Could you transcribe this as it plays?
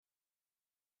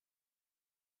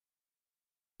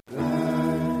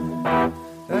To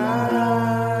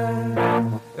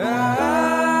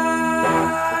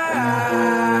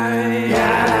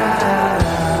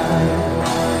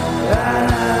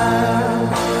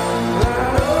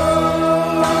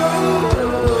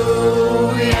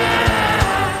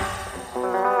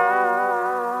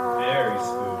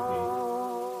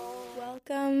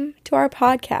our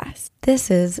podcast.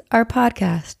 This is our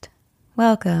podcast.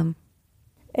 Welcome.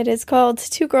 It is called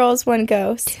Two Girls, One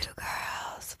Ghost. Two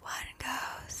Girls, One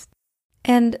Ghost.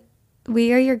 And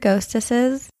we are your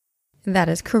ghostesses. That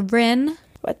is Corinne.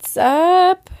 What's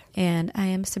up? And I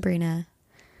am Sabrina.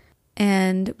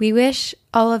 And we wish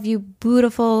all of you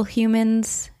beautiful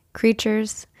humans,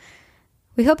 creatures,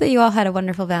 we hope that you all had a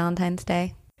wonderful Valentine's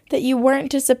Day. That you weren't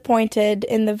disappointed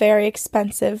in the very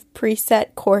expensive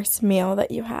preset course meal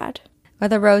that you had. Or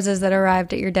the roses that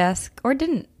arrived at your desk or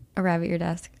didn't arrive at your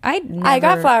desk. I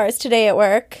got flowers today at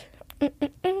work.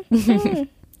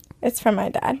 It's from my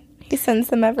dad. He sends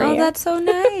them every year. Oh, that's so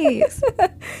nice.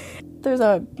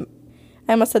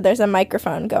 I almost said there's a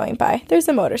microphone going by. There's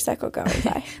a motorcycle going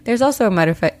by. There's also a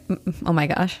microphone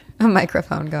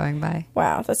going by.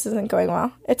 Wow, this isn't going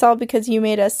well. It's all because you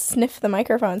made us sniff the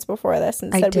microphones before this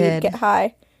and said we'd get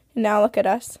high. And now look at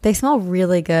us. They smell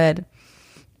really good.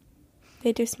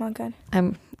 They do smell good.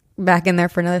 I'm back in there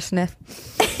for another sniff.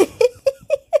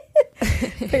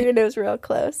 Put your nose real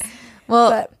close.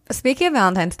 Well, speaking of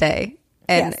Valentine's Day,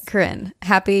 and yes. Corinne,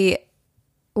 happy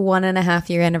 1.5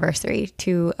 year anniversary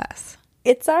to us.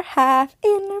 It's our half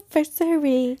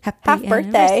anniversary. Half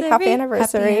birthday. Happy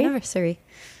anniversary.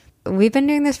 We've been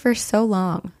doing this for so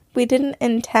long. We didn't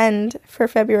intend for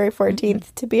February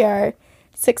 14th to be our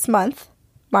 6-month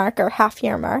mark, or half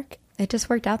year mark. It just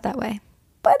worked out that way.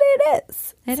 But it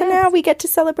is. Now we get to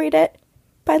celebrate it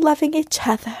by loving each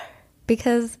other.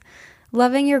 Because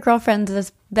loving your girlfriends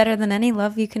is better than any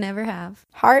love you can ever have.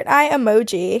 Heart eye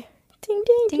emoji. Ding,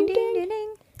 ding, ding, ding, ding,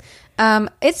 ding.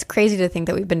 It's crazy to think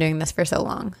that we've been doing this for so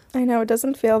long. I know, it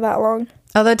doesn't feel that long.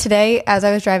 Although today, as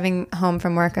I was driving home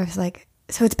from work, I was like,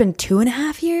 so it's been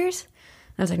 2.5 years?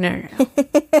 And I was like, no.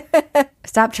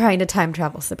 Stop trying to time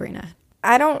travel, Sabrina.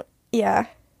 I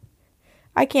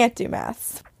can't do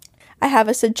maths. I have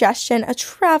a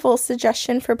travel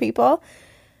suggestion for people,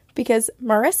 because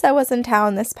Marissa was in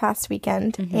town this past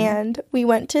weekend, and we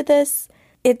went to this,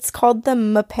 it's called the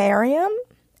Maparium.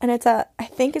 And I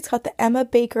think it's called the Emma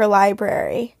Baker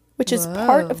Library, which is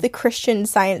part of the Christian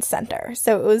Science Center.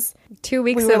 So it was 2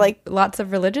 weeks of lots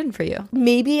of religion for you.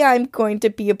 Maybe I'm going to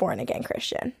be a born again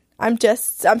Christian. I'm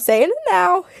saying it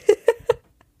now.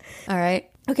 All right.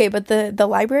 Okay, but the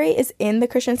library is in the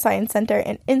Christian Science Center,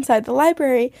 and inside the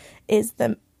library is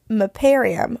the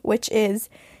Maparium, which is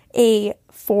a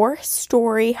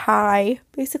 4-story high,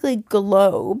 basically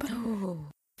globe. Oh.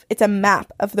 It's a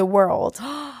map of the world.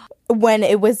 When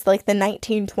it was like the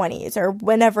 1920s or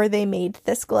whenever they made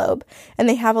this globe. And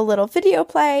they have a little video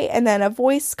play, and then a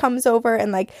voice comes over,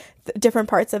 and like different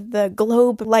parts of the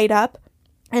globe light up.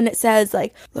 And it says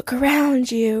like, look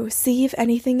around you, see if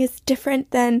anything is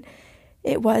different than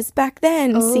it was back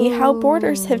then. Oh. See how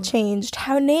borders have changed,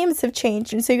 how names have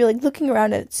changed. And so you're like looking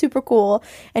around, and it's super cool.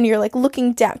 And you're like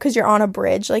looking down because you're on a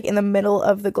bridge like in the middle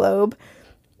of the globe.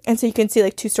 And so you can see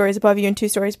like 2 stories above you and 2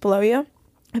 stories below you.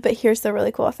 But here's the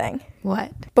really cool thing.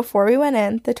 What? Before we went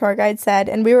in, the tour guide said,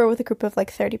 and we were with a group of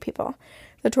like 30 people.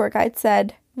 The tour guide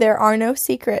said, there are no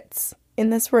secrets in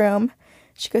this room.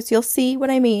 She goes, you'll see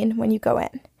what I mean when you go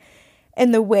in.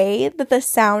 And the way that the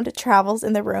sound travels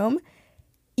in the room,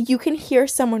 you can hear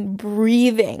someone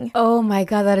breathing. Oh my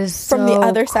God, that is so from the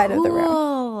other side of the room.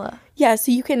 Cool. Yeah,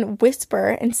 so you can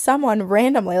whisper, and someone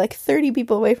randomly, like 30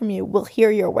 people away from you, will hear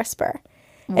your whisper.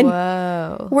 And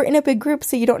whoa. We're in a big group,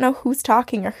 so you don't know who's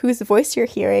talking or whose voice you're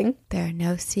hearing. There are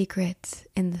no secrets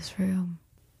in this room.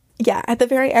 Yeah, at the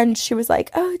very end, she was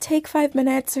like, oh, take 5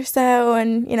 minutes or so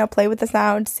and, play with the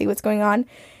sound, see what's going on.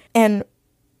 And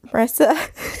Marissa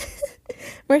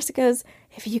goes,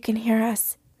 if you can hear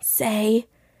us, say.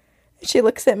 She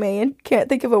looks at me and can't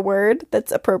think of a word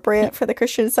that's appropriate for the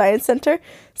Christian Science Center.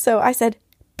 So I said,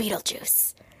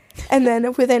 Beetlejuice. And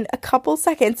then within a couple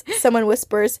seconds, someone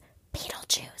whispers,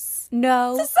 Beetlejuice.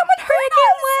 No. So someone heard us.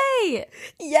 Way.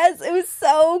 Yes, it was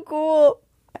so cool.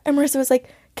 And Marissa was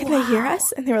like, can they hear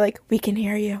us? And they were like, we can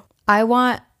hear you. I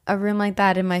want a room like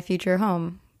that in my future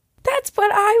home. That's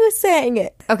what I was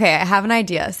saying. Okay, I have an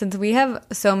idea. Since we have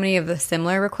so many of the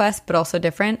similar requests, but also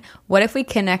different, what if we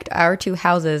connect our 2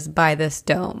 houses by this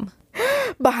dome?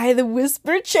 By the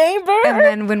whisper chamber? And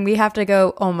then when we have to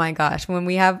go, oh my gosh, when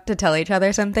we have to tell each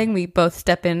other something, we both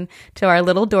step in to our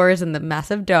little doors in the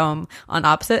massive dome on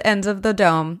opposite ends of the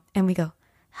dome, and we go,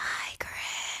 hi,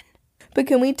 Corinne. But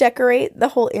can we decorate the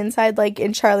whole inside like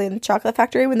in Charlie and the Chocolate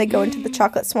Factory when they go into the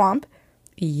chocolate swamp?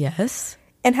 Yes.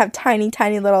 And have tiny,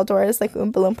 tiny little doors, like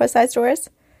Oompa Loompa sized doors?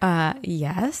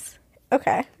 Yes.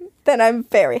 Okay. Then I'm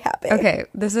very happy.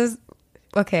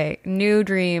 Okay, new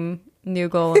dream, new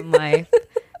goal in life.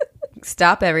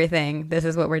 Stop everything. This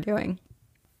is what we're doing.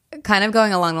 Kind of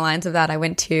going along the lines of that,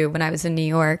 when I was in New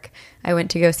York, I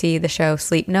went to go see the show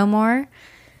Sleep No More.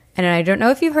 And I don't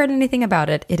know if you've heard anything about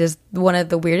it. It is one of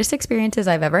the weirdest experiences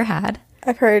I've ever had.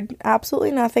 I've heard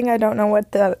absolutely nothing. I don't know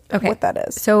what that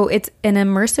is. So it's an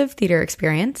immersive theater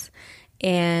experience,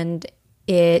 and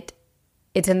it's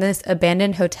in this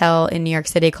abandoned hotel in New York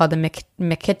City called the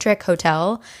McKittrick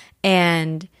Hotel,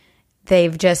 and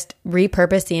they've just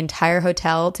repurposed the entire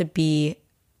hotel to be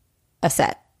a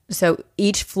set. So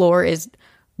each floor is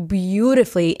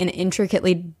beautifully and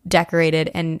intricately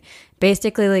decorated, and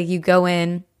basically like you go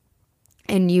in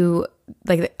and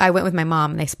I went with my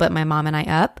mom, and they split my mom and I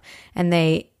up, and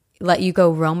they let you go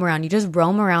roam around. You just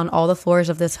roam around all the floors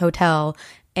of this hotel,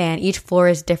 and each floor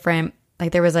is different.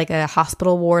 Like there was like a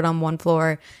hospital ward on one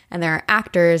floor, and there are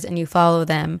actors, and you follow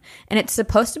them. And it's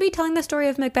supposed to be telling the story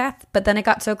of Macbeth, but then it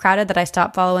got so crowded that I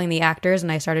stopped following the actors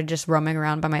and I started just roaming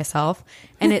around by myself.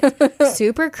 And it's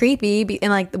super creepy.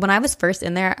 And like when I was first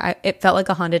in there, it felt like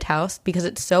a haunted house because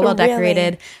it's so well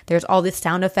decorated. Really? There's all these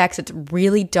sound effects. It's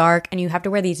really dark, and you have to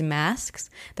wear these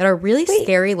masks that are really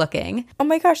scary looking. Oh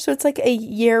my gosh! So it's like a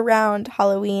year-round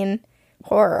Halloween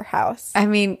horror house. I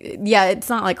mean, yeah, it's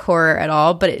not like horror at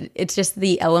all, but it's just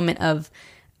the element of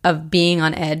being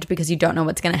on edge because you don't know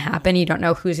what's going to happen. You don't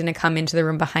know who's going to come into the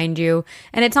room behind you.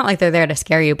 And it's not like they're there to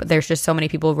scare you, but there's just so many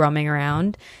people roaming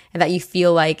around, and that you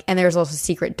feel like, and there's also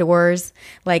secret doors.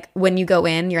 Like when you go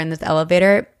in, you're in this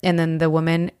elevator, and then the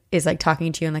woman is like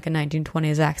talking to you in like a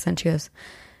 1920s accent. She goes,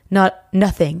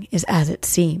 nothing is as it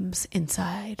seems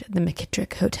inside the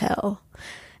McKittrick Hotel.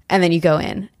 And then you go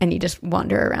in and you just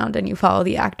wander around and you follow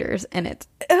the actors, and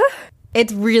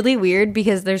it's really weird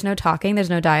because there's no talking, there's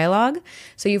no dialogue.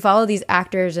 So you follow these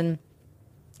actors, and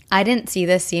I didn't see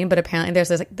this scene, but apparently there's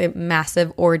this like the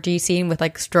massive orgy scene with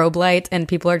like strobe lights, and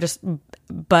people are just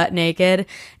butt naked.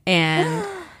 And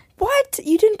what?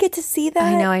 You didn't get to see that?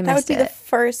 I know, I missed it. That would be the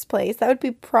first place. That would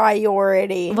be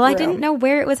priority. Well, I didn't know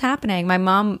where it was happening. My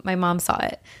mom saw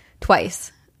it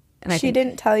twice. And she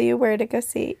didn't tell you where to go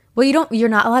see. Well, you're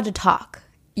not allowed to talk.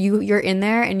 You're in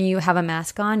there and you have a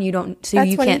mask on. You can't see people.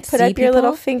 That's when you put up your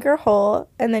little finger hole,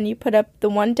 and then you put up the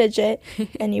one digit,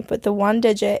 and you put the one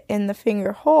digit in the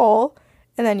finger hole,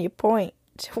 and then you point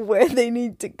to where they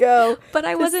need to go. But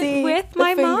I wasn't with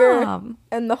my mom.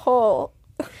 And the hole.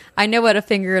 I know what a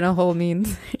finger and a hole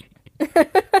means.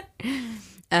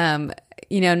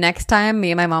 Next time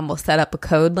me and my mom will set up a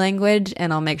code language,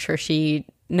 and I'll make sure she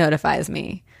notifies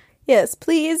me. Yes,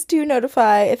 please do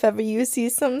notify if ever you see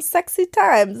some sexy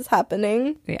times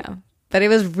happening. Yeah. But it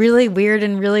was really weird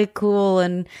and really cool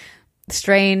and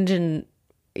strange, and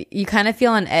you kind of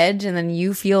feel on edge, and then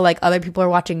you feel like other people are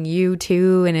watching you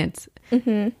too, and it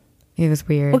was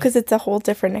weird. Well, because it's a whole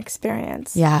different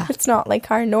experience. Yeah. It's not like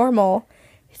our normal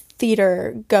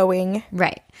theater going.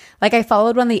 Right. Like I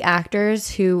followed one of the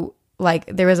actors who, like,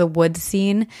 there was a woods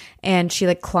scene, and she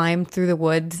like climbed through the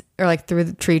woods or like through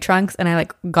the tree trunks, and I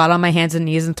like got on my hands and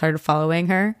knees and started following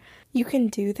her. You can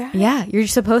do that? Yeah, you're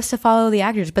supposed to follow the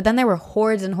actors, but then there were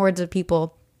hordes and hordes of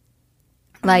people.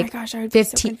 Like, oh my gosh, I would be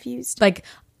so confused. Like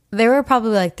there were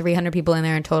probably like 300 people in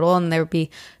there in total, and there would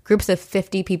be groups of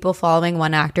 50 people following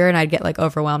one actor, and I'd get like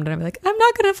overwhelmed, and I'd be like, I'm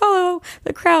not going to follow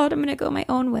the crowd. I'm going to go my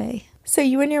own way. So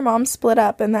you and your mom split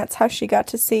up, and that's how she got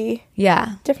to see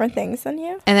different things than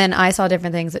you? And then I saw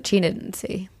different things that she didn't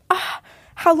see.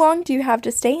 How long do you have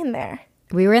to stay in there?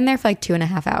 We were in there for like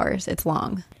 2.5 hours. It's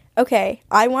long. Okay,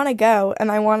 I want to go,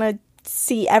 and I want to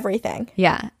see everything.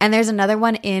 Yeah, and there's another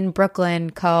one in Brooklyn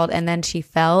called And Then She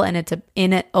Fell, and it's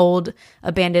in an old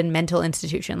abandoned mental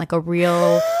institution, like a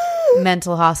real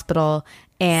mental hospital.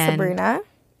 And Sabrina?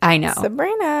 I know.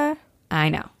 Sabrina. I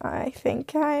know. I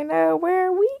think I know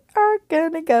where we are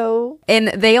gonna go. And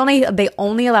they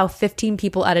only allow 15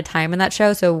 people at a time in that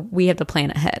show, so we have to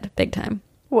plan ahead big time.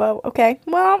 Whoa, okay.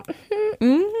 Well,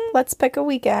 let's pick a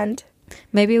weekend.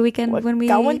 Maybe a weekend when we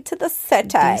going to the set.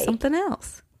 Do something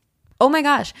else. Oh my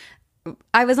gosh.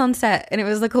 I was on set, and it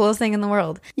was the coolest thing in the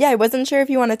world. Yeah, I wasn't sure if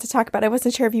you wanted to talk about it. I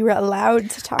wasn't sure if you were allowed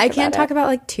to talk about it. I can't talk about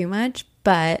like too much,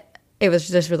 but it was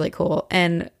just really cool.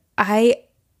 And I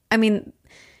mean,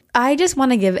 I just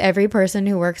want to give every person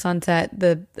who works on set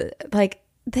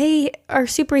they are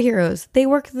superheroes. They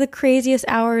work the craziest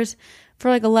hours for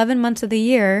like 11 months of the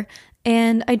year,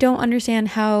 and I don't understand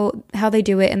how they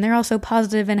do it. And they're all so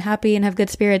positive and happy and have good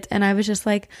spirits. And I was just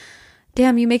like,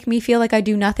 damn, you make me feel like I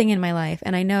do nothing in my life.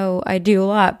 And I know I do a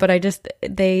lot, but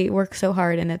they work so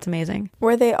hard and it's amazing.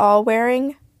 Were they all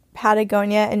wearing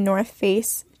Patagonia and North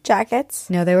Face jackets?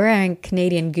 No, they were wearing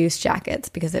Canadian Goose jackets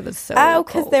because it was so Oh,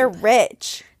 because cold. they're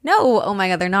rich. No, oh my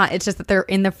God, they're not. It's just that they're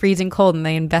in the freezing cold and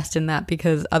they invest in that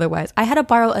because otherwise. I had to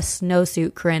borrow a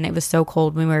snowsuit, Corinne. It was so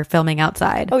cold when we were filming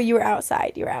outside. Oh, you were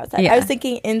outside. Yeah. Yeah. I was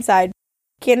thinking inside.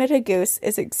 Canada Goose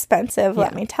is expensive,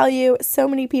 let me tell you. So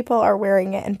many people are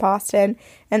wearing it in Boston,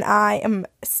 and I am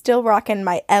still rocking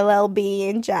my LL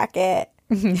Bean jacket.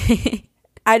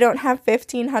 I don't have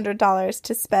 $1,500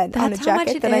 to spend on a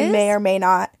jacket that I may or may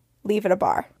not leave at a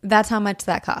bar. That's how much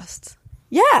that costs.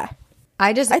 Yeah.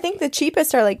 I think the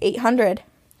cheapest are like $800.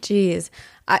 Geez.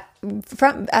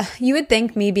 You would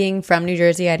think me being from New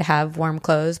Jersey, I'd have warm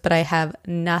clothes, but I have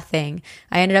nothing.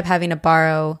 I ended up having to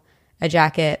borrow a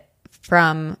jacket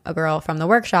from a girl from the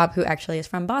workshop who actually is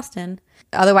from Boston.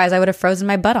 Otherwise, I would have frozen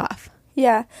my butt off.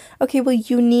 Yeah. Okay, well,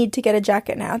 you need to get a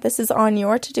jacket now. This is on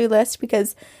your to-do list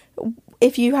because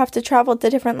if you have to travel to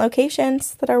different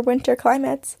locations that are winter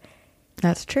climates,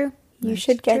 that's true. You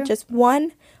should get just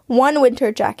one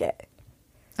winter jacket.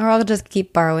 Or I'll just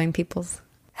keep borrowing people's.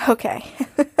 Okay.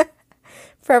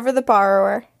 Forever the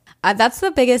borrower. That's the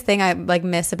biggest thing I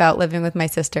miss about living with my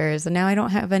sisters. And now I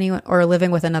don't have anyone, or living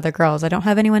with another girls. I don't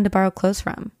have anyone to borrow clothes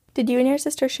from. Did you and your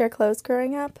sister share clothes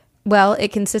growing up? Well,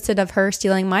 it consisted of her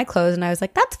stealing my clothes, and I was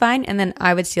like, that's fine. And then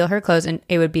I would steal her clothes, and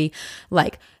it would be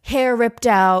like hair ripped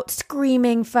out,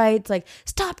 screaming fights, like,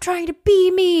 stop trying to be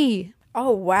me.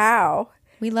 Oh, wow.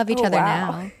 We love each other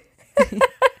now.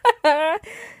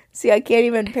 See, I can't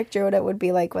even picture what it would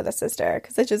be like with a sister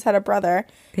because I just had a brother.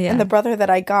 Yeah. And the brother that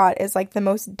I got is like the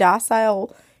most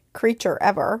docile creature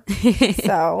ever.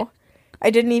 So I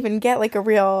didn't even get like a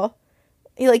real,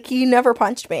 like he never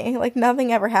punched me. Like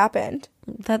nothing ever happened.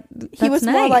 He was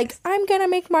more like, I'm going to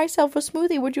make myself a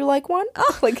smoothie. Would you like one?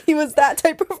 Oh, like he was that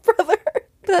type of brother.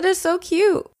 That is so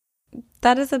cute.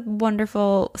 That is a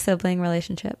wonderful sibling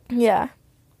relationship. Yeah.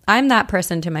 I'm that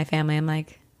person to my family. I'm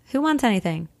like, who wants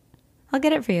anything? I'll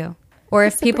get it for you. Or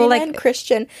if Sabrina people like and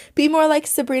Christian, be more like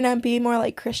Sabrina and be more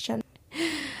like Christian.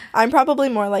 I'm probably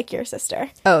more like your sister.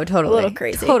 Oh, totally. A little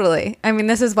crazy. Totally. I mean,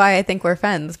 this is why I think we're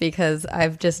friends because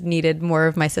I've just needed more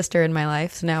of my sister in my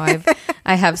life. So now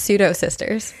I have pseudo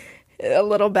sisters. A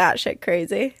little batshit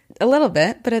crazy. A little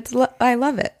bit, but I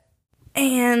love it.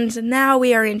 And now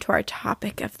we are into our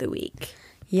topic of the week.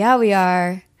 Yeah, we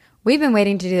are. We've been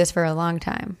waiting to do this for a long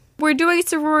time. We're doing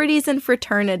sororities and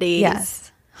fraternities.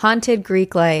 Yes. Haunted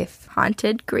Greek life.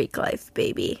 Haunted Greek life,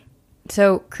 baby.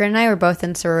 So, Corinne and I were both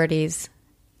in sororities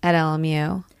at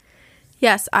LMU.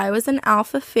 Yes, I was in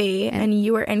Alpha Phi, and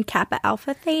you were in Kappa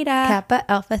Alpha Theta. Kappa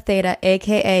Alpha Theta,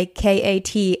 a.k.a.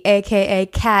 KAT, a.k.a.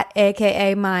 Cat,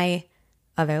 a.k.a. my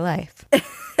other life.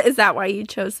 Is that why you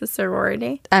chose the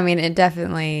sorority? I mean, it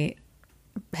definitely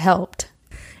helped.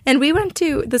 And we went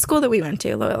to, the school that we went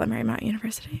to, Loyola Marymount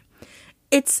University.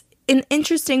 It's an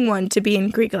interesting one to be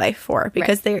in Greek life for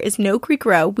because there is no Greek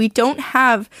row. We don't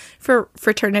have for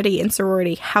fraternity and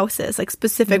sorority houses, like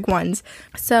specific ones.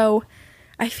 So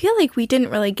I feel like we didn't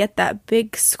really get that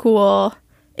big school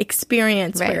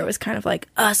experience where it was kind of like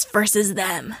us versus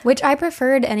them. Which I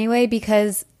preferred anyway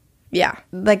because,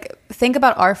 like, think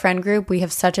about our friend group. We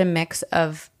have such a mix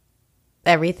of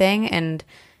everything and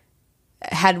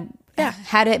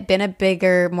had it been a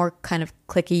bigger, more kind of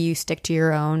cliquey, you stick to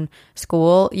your own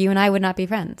school, you and I would not be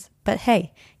friends. But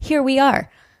hey, here we are.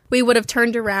 We would have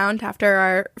turned around after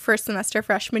our first semester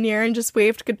freshman year and just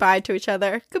waved goodbye to each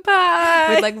other. Goodbye!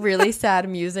 With like really sad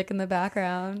music in the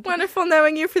background. Wonderful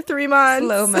knowing you for 3 months.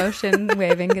 Slow motion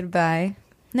waving goodbye.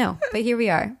 No, but here we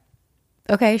are.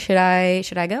 Okay, should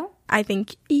I go? I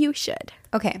think you should.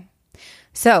 Okay.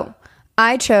 So,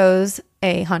 I chose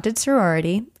a haunted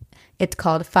sorority. It's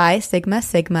called Phi Sigma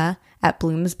Sigma at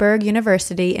Bloomsburg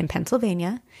University in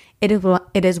Pennsylvania. It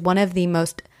is one of the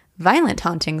most violent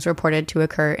hauntings reported to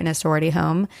occur in a sorority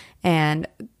home, and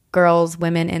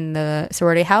women in the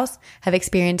sorority house have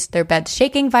experienced their beds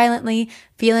shaking violently,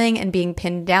 feeling and being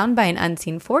pinned down by an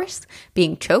unseen force,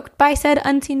 being choked by said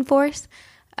unseen force,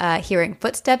 hearing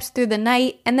footsteps through the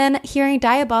night, and then hearing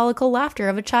diabolical laughter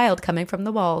of a child coming from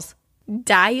the walls.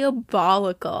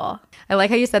 Diabolical. I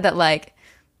like how you said that like...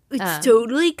 It's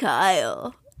totally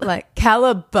Kyle. Like,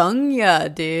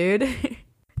 Cowabunga, dude.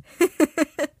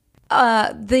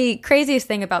 The craziest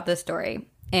thing about this story,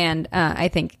 and I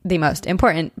think the most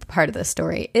important part of this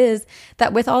story, is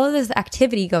that with all of this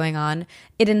activity going on,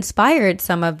 it inspired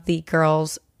some of the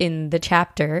girls in the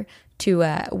chapter to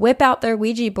whip out their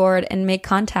Ouija board and make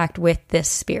contact with this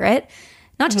spirit.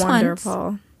 Not just once,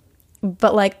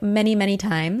 but like many, many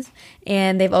times.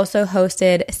 And they've also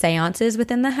hosted seances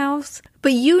within the house.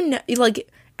 But you know, like,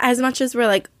 as much as we're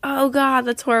like, oh God,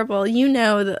 that's horrible, you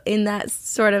know, that in that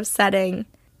sort of setting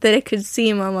that it could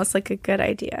seem almost like a good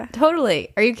idea.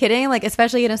 Totally. Are you kidding? Like,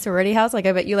 especially in a sorority house, like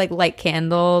I bet you like light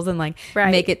candles and like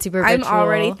make it super ritual. I'm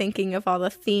already thinking of all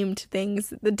the themed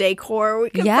things, the decor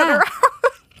we could put around.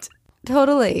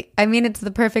 Totally. I mean, it's the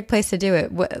perfect place to do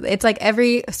it. It's like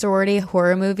every sorority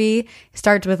horror movie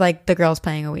starts with like the girls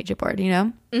playing a Ouija board, you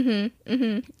know? Mm-hmm.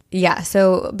 Mm-hmm. Yeah.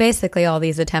 So basically all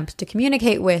these attempts to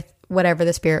communicate with whatever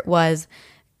the spirit was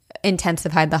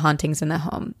intensified the hauntings in the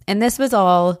home. And this was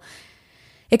all...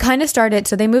 It kind of started,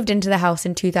 so they moved into the house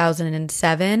in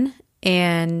 2007,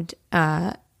 and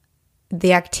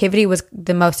the activity was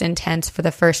the most intense for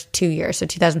the first 2 years, so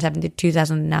 2007 to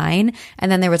 2009,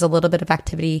 and then there was a little bit of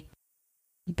activity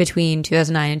between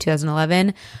 2009 and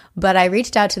 2011, but I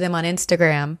reached out to them on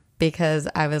Instagram because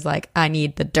I was like, I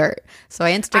need the dirt. So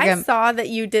I saw that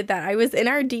you did that. I was in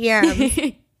our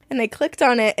DMs, and I clicked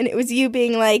on it, and it was you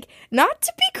being like, not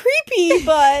to be creepy,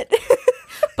 but...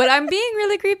 But I'm being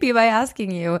really creepy by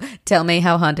asking you, tell me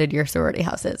how haunted your sorority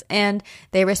house is. And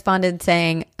they responded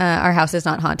saying, our house is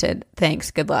not haunted.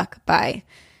 Thanks. Good luck. Bye.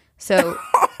 So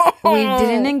we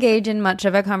didn't engage in much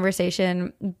of a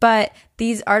conversation. But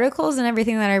these articles and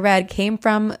everything that I read came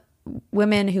from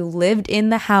women who lived in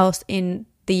the house in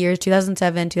the years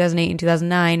 2007, 2008, and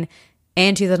 2009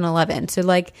 and 2011. So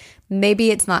like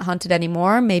maybe it's not haunted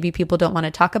anymore. Maybe people don't want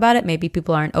to talk about it. Maybe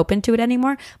people aren't open to it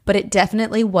anymore. But it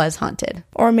definitely was haunted.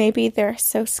 Or maybe they're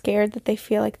so scared that they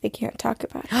feel like they can't talk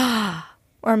about it.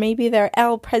 Or maybe their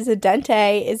El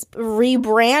Presidente is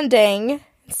rebranding,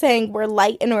 saying we're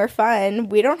light and we're fun.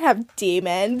 We don't have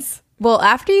demons. Well,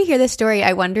 after you hear this story,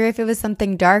 I wonder if it was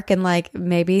something dark and like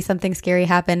maybe something scary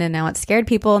happened and now it scared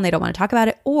people and they don't want to talk about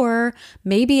it. Or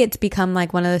maybe it's become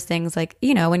like one of those things like,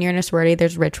 you know, when you're in a sorority,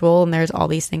 there's ritual and there's all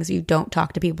these things you don't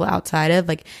talk to people outside of,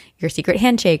 like your secret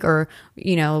handshake or,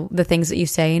 you know, the things that you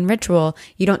say in ritual.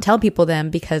 You don't tell people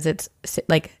them because it's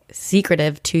like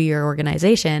secretive to your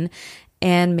organization.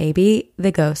 And maybe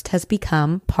the ghost has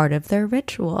become part of their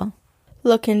ritual.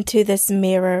 Look into this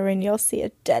mirror and you'll see a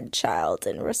dead child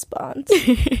in response.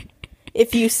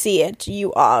 If you see it,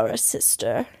 you are a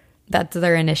sister. That's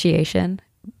their initiation.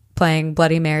 Playing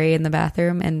Bloody Mary in the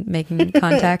bathroom and making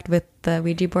contact with the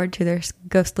Ouija board to their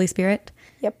ghostly spirit.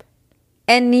 Yep.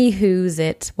 Anywho's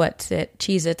it, what's it,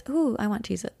 Cheez-It. Ooh, I want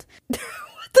Cheez-It.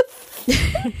 What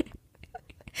the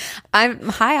I'm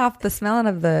high off the smelling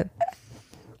of the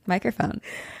microphone.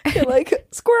 You're like,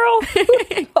 squirrel.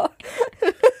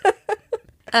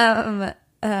 I'm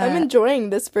enjoying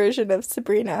this version of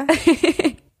Sabrina.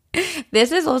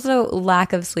 This is also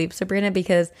lack of sleep, Sabrina,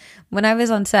 because when I was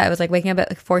on set, I was like waking up at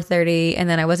like 4:30 and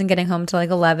then I wasn't getting home till like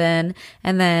 11.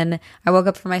 And then I woke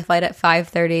up for my flight at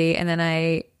 5:30 and then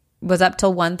I was up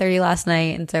till 1:30 last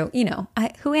night. And so, you know,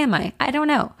 who am I? I don't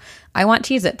know. I want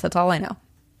Cheez-Its. That's all I know.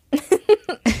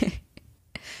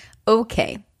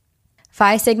 Okay.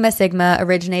 Phi Sigma Sigma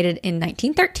originated in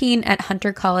 1913 at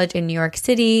Hunter College in New York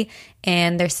City,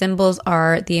 and their symbols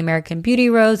are the American Beauty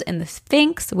Rose and the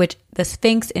Sphinx, which the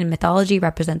Sphinx in mythology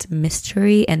represents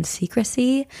mystery and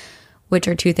secrecy, which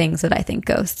are two things that I think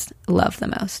ghosts love the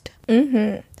most.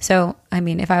 Mm-hmm. So, I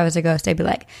mean, if I was a ghost, I'd be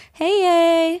like,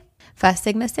 hey, Phi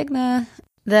Sigma Sigma.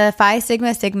 The Phi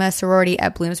Sigma Sigma sorority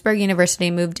at Bloomsburg University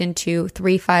moved into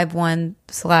 351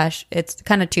 / it's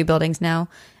kind of two buildings now,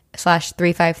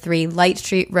 /353 Light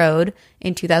Street Road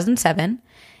in 2007.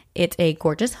 It's a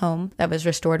gorgeous home that was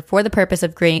restored for the purpose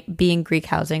of being Greek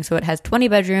housing. So it has 20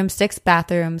 bedrooms, 6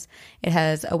 bathrooms. It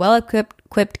has a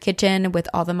well-equipped kitchen with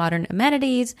all the modern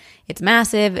amenities. It's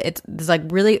massive. It's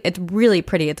really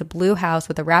pretty. It's a blue house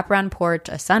with a wraparound porch,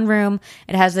 a sunroom.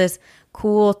 It has this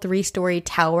cool 3-story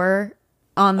tower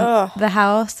on the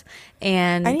house.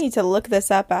 And I need to look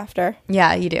this up after.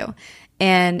 Yeah, you do.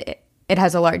 And it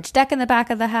has a large deck in the back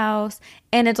of the house,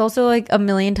 and it's also like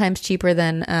 1,000,000 times cheaper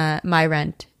than my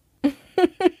rent.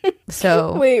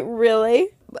 So wait, really?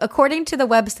 According to the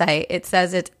website, it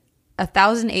says it's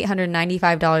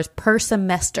 $1,895 per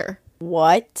semester.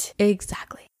 What?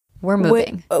 Exactly. We're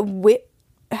moving.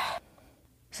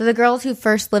 So the girls who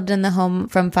first lived in the home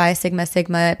from Phi Sigma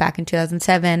Sigma back in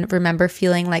 2007 remember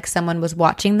feeling like someone was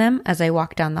watching them as they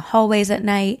walked down the hallways at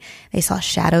night. They saw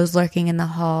shadows lurking in the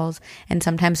halls, and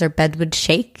sometimes their beds would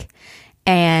shake.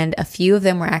 And a few of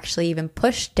them were actually even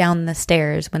pushed down the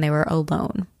stairs when they were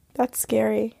alone. That's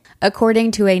scary.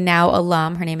 According to a now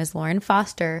alum, her name is Lauren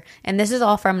Foster, and this is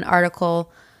all from an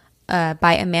article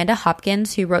by Amanda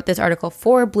Hopkins, who wrote this article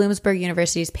for Bloomsburg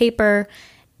University's paper.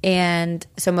 And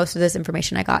so most of this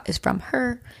information I got is from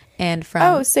her. And from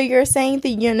Oh, so you're saying the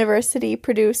university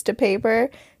produced a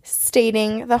paper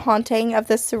stating the haunting of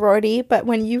the sorority, but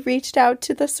when you reached out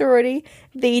to the sorority,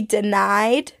 they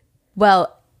denied?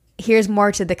 Well, here's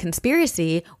more to the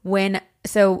conspiracy.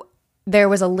 So there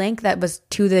was a link that was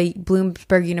to the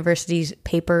Bloomsburg University's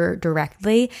paper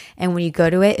directly, and when you go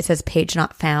to it, it says page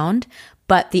not found,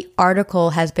 but the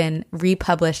article has been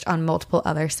republished on multiple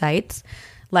other sites.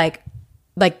 Like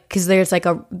because there's like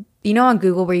on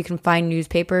Google where you can find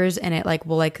newspapers and it like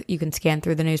will like you can scan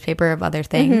through the newspaper of other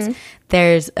things. Mm-hmm.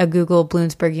 There's a Google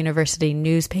Bloomsburg University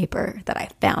newspaper that I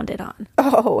found it on.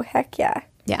 Oh, heck yeah.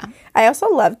 Yeah. I also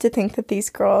love to think that these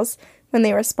girls, when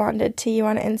they responded to you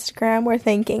on Instagram, were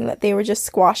thinking that they were just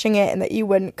squashing it and that you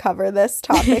wouldn't cover this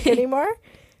topic anymore.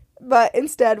 But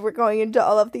instead, we're going into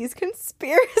all of these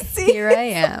conspiracies. Here I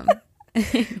am.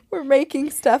 We're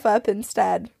making stuff up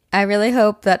instead. I really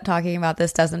hope that talking about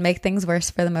this doesn't make things worse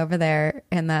for them over there,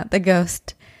 and that the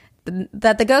ghost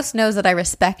knows that I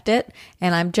respect it,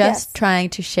 and I'm just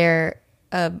trying to share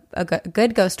a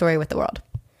good ghost story with the world.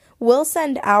 We'll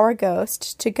send our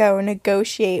ghost to go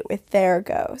negotiate with their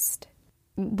ghost.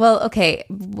 Well, okay.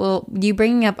 Well, you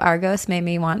bringing up our ghost made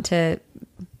me want to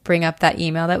bring up that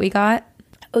email that we got.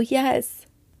 Oh, yes.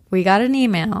 We got an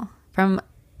email from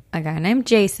a guy named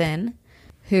Jason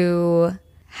who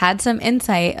had some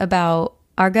insight about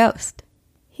our ghost.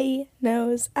 He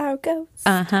knows our ghost.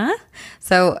 Uh-huh.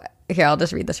 So here, I'll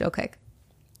just read this real quick.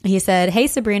 He said, "Hey,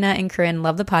 Sabrina and Corinne,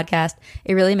 love the podcast.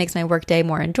 It really makes my workday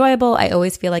more enjoyable. I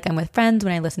always feel like I'm with friends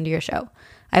when I listen to your show.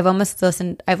 I've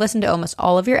listened to almost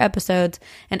all of your episodes,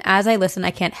 and as I listen,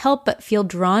 I can't help but feel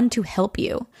drawn to help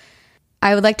you.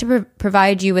 I would like to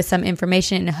provide you with some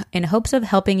information in hopes of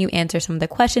helping you answer some of the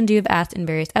questions you have asked in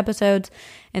various episodes.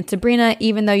 And Sabrina,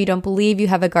 even though you don't believe you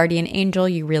have a guardian angel,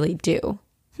 you really do."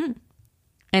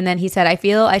 And then he said, "I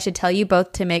feel I should tell you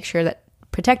both to make sure that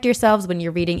protect yourselves when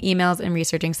you're reading emails and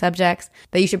researching subjects,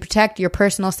 that you should protect your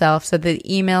personal self so that the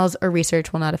emails or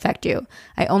research will not affect you.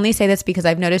 I only say this because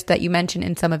I've noticed that you mention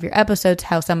in some of your episodes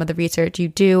how some of the research you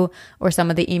do or some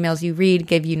of the emails you read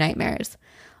give you nightmares.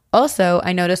 Also,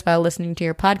 I noticed while listening to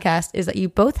your podcast is that you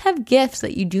both have gifts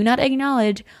that you do not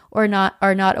acknowledge or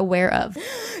are not aware of."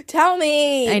 Tell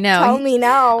me. I know. Tell me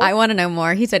now. I want to know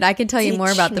more. He said, "I can tell you more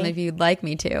about them me. if you'd like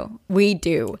me to." We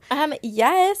do.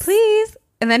 Yes. Please.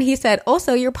 And then he said,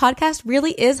 "Also, your podcast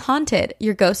really is haunted.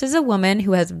 Your ghost is a woman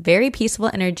who has very peaceful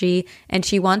energy, and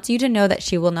she wants you to know that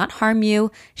she will not harm you.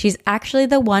 She's actually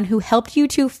the one who helped you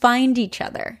to find each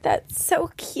other." That's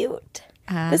so cute.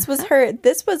 This was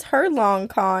her long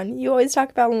con. You always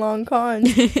talk about long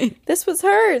cons. This was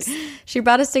hers. She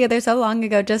brought us together so long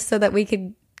ago just so that we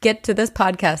could get to this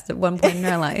podcast at one point in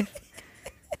our life.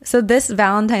 So this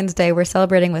Valentine's Day, we're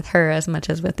celebrating with her as much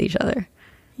as with each other.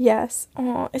 Yes.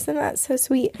 Oh, isn't that so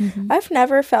sweet? Mm-hmm. I've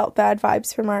never felt bad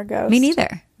vibes from our ghost. Me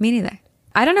neither.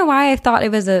 I don't know why I thought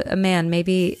it was a man.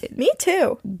 Maybe. Me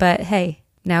too. But hey,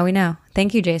 now we know.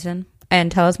 Thank you, Jason.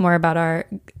 And tell us more about our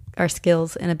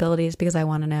skills and abilities because I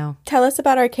want to know. Tell us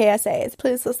about our KSAs.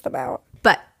 Please list them out.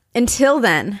 But until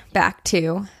then, back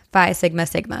to Phi Sigma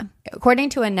Sigma. According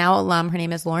to a now alum, her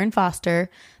name is Lauren Foster,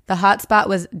 the hot spot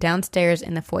was downstairs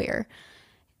in the foyer.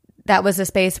 That was a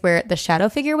space where the shadow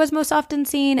figure was most often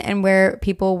seen and where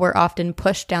people were often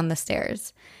pushed down the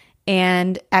stairs.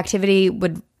 And activity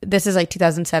this is like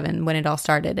 2007 when it all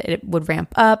started. It would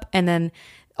ramp up, and then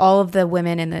all of the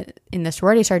women in the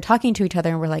sorority started talking to each other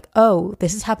and were like, "Oh,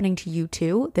 this is happening to you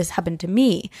too? This happened to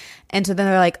me." And so then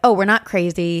they're like, "Oh, we're not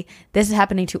crazy. This is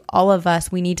happening to all of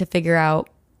us. We need to figure out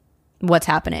what's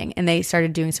happening." And they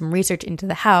started doing some research into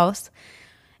the house.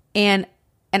 And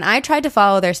I tried to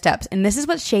follow their steps. And this is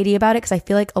what's shady about it, because I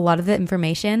feel like a lot of the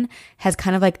information has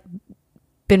kind of like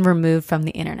been removed from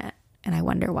the internet. And I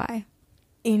wonder why.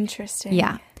 Interesting.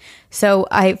 Yeah. So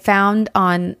I found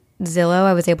on Zillow,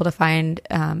 I was able to find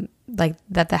like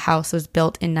that the house was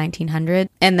built in 1900,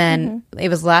 and then it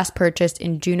was last purchased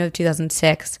in June of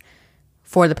 2006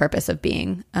 for the purpose of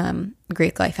being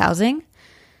Greek life housing.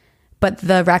 But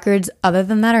the records other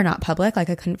than that are not public. Like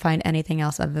I couldn't find anything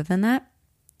else other than that.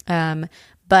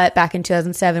 But back in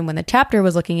 2007, when the chapter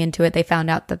was looking into it, they found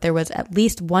out that there was at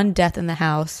least one death in the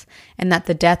house, and that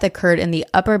the death occurred in the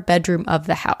upper bedroom of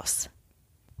the house.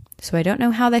 So I don't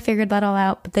know how they figured that all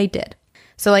out, but they did.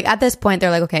 So like at this point,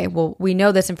 they're like, okay, well, we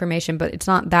know this information, but it's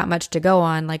not that much to go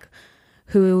on. Like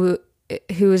who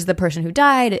is the person who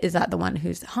died? Is that the one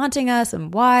who's haunting us,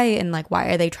 and why? And like, why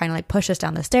are they trying to like push us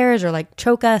down the stairs or like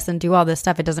choke us and do all this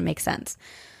stuff? It doesn't make sense.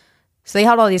 So they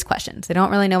had all these questions. They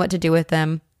don't really know what to do with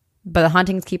them. But the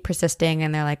hauntings keep persisting,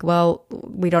 and they're like, well,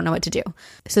 we don't know what to do.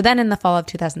 So then in the fall of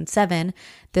 2007,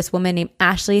 this woman named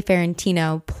Ashley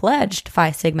Ferrantino pledged Phi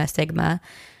Sigma Sigma.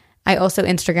 I also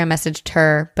Instagram messaged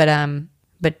her,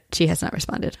 but she has not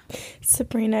responded.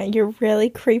 Sabrina, you're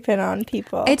really creeping on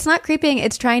people. It's not creeping.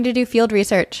 It's trying to do field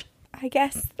research. I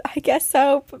guess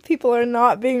so, but people are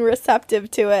not being receptive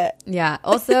to it. Yeah.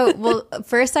 Also, well,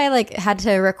 first I had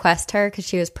to request her because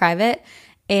she was private,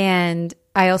 and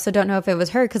I also don't know if it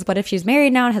was her because what if she's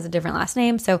married now and has a different last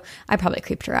name? So I probably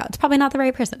creeped her out. It's probably not the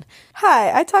right person.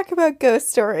 Hi, I talk about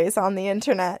ghost stories on the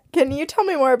internet. Can you tell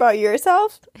me more about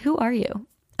yourself? Who are you?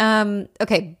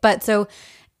 Okay, but so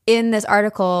in this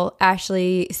article,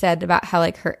 Ashley said about how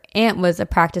her aunt was a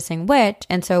practicing witch,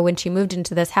 and so when she moved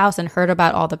into this house and heard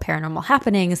about all the paranormal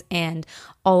happenings and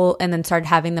then started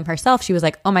having them herself, she was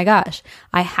like, oh my gosh,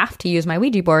 I have to use my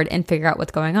Ouija board and figure out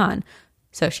what's going on.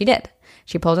 So she did.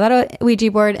 She pulled out a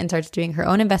Ouija board and starts doing her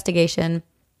own investigation.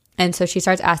 And so she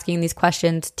starts asking these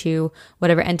questions to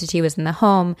whatever entity was in the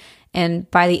home. And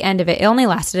by the end of it, it only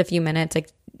lasted a few minutes.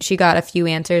 She got a few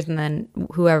answers, and then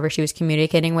whoever she was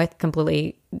communicating with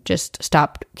completely just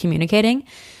stopped communicating.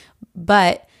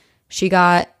 But she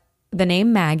got the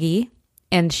name Maggie,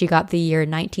 and she got the year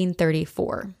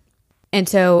 1934. And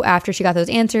so after she got those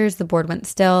answers, the board went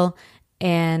still.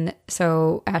 And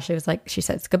so Ashley was like, she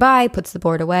says goodbye, puts the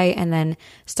board away, and then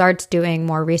starts doing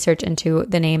more research into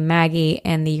the name Maggie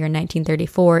and the year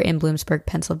 1934 in Bloomsburg,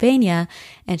 Pennsylvania.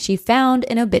 And she found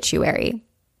an obituary,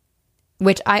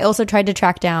 which I also tried to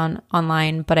track down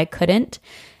online, but I couldn't.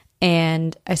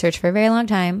 And I searched for a very long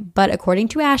time. But according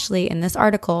to Ashley, in this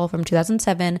article from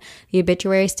 2007, the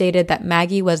obituary stated that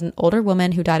Maggie was an older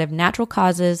woman who died of natural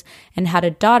causes and had a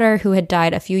daughter who had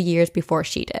died a few years before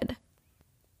she did.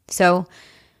 So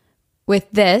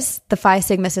with this, the Phi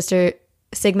Sigma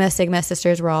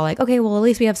sisters were all like, okay, well, at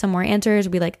least we have some more answers.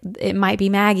 It might be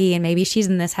Maggie, and maybe she's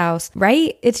in this house,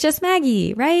 right? It's just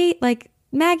Maggie, right?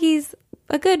 Maggie's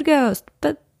a good ghost,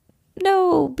 but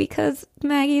no, because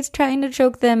Maggie's trying to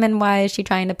choke them, and why is she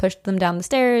trying to push them down the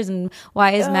stairs, and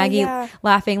why is Maggie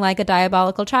laughing like a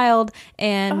diabolical child,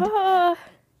 and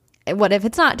what if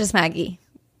it's not just Maggie?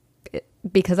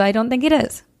 Because I don't think it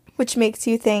is. Which makes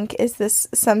you think, is this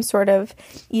some sort of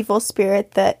evil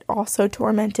spirit that also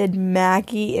tormented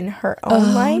Maggie in her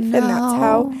own life, no. and that's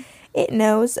how it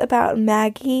knows about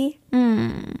Maggie?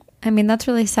 I mean, that's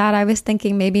really sad. I was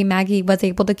thinking maybe Maggie was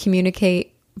able to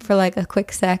communicate for a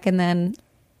quick sec, and then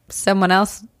someone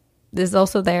else is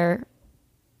also there.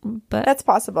 But that's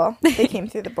possible. They came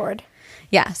through the board.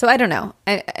 Yeah, so I don't know.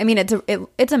 I mean,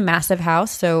 it's a massive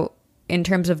house, so in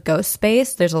terms of ghost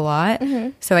space, there's a lot.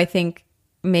 Mm-hmm. So I think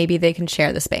maybe they can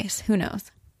share the space. Who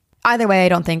knows? Either way, I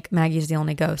don't think Maggie's the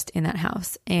only ghost in that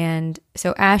house. And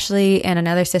so Ashley and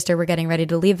another sister were getting ready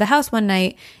to leave the house one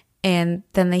night, and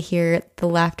then they hear the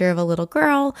laughter of a little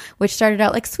girl, which started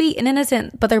out sweet and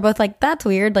innocent, but they're both like, that's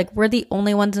weird. We're the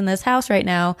only ones in this house right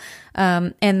now.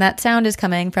 And that sound is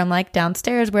coming from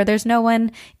downstairs where there's no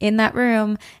one in that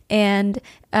room. And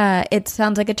it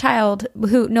sounds like a child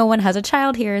no one has a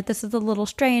child here. This is a little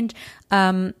strange.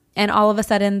 And all of a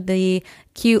sudden the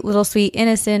cute little sweet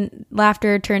innocent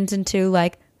laughter turns into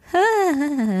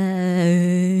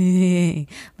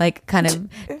kind of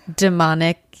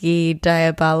demonic-y,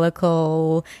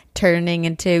 diabolical, turning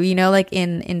into,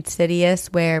 in Insidious,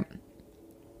 where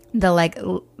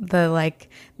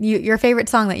your favorite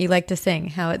song that you like to sing,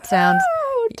 how it sounds,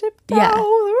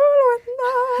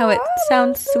 how it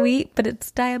sounds sweet, but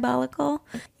it's diabolical.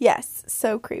 Yes,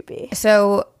 so creepy.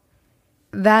 So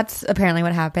that's apparently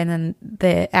what happened, and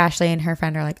Ashley and her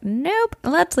friend are like, nope,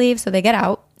 let's leave. So they get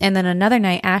out, and then another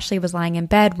night Ashley was lying in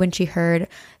bed when she heard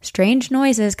strange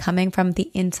noises coming from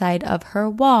the inside of her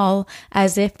wall,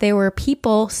 as if they were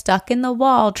people stuck in the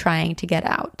wall trying to get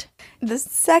out. The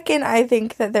second I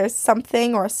think that there's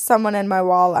something or someone in my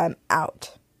wall, I'm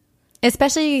out.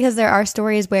 Especially because there are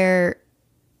stories where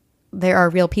there are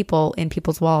real people in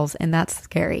people's walls, and that's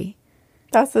scary.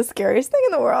 That's the scariest thing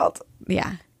in the world.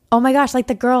 Yeah. Oh my gosh,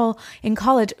 the girl in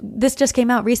college, this just came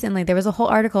out recently. There was a whole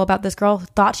article about this girl who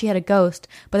thought she had a ghost,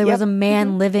 but there was a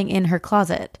man living in her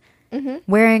closet,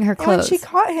 wearing her clothes. And when she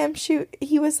caught him,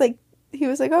 he was like,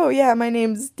 oh yeah, my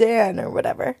name's Dan or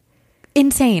whatever.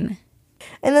 Insane.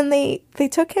 And then they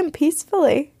took him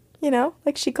peacefully,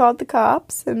 she called the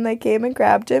cops, and they came and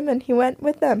grabbed him, and he went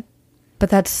with them. But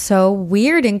that's so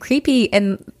weird and creepy,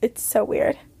 and it's so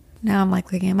weird. Now I'm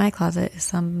looking at my closet. Is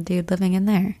some dude living in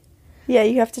there? Yeah,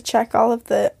 you have to check all of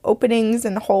the openings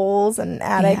and holes and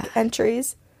attic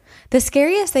entries. The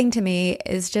scariest thing to me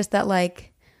is just that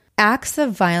acts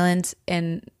of violence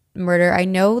and murder. I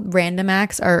know random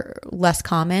acts are less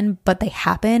common, but they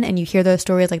happen, and you hear those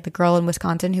stories, like the girl in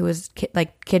Wisconsin who was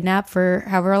kidnapped for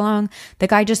however long. The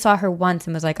guy just saw her once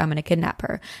and was like, I'm going to kidnap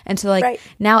her. And so like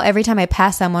now every time I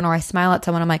pass someone or I smile at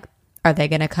someone, I'm like, are they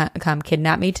going to come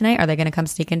kidnap me tonight? Are they going to come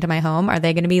sneak into my home? Are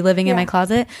they going to be living in my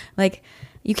closet? Like,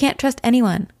 you can't trust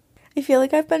anyone. I feel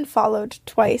like I've been followed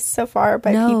twice so far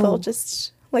by people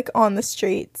just like on the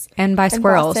streets. And by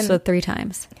squirrels, Boston, so 3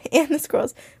 times. And the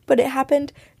squirrels. But it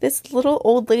happened, this little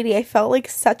old lady, I felt like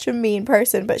such a mean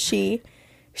person, but she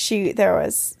there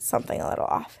was something a little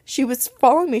off. She was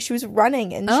following me. She was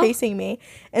running and chasing me.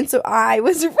 And so I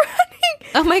was running.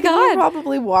 Oh my God. You were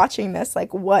probably watching this,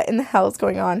 like, what in the hell is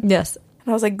going on? Yes. And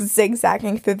I was like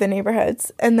zigzagging through the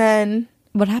neighborhoods. And then...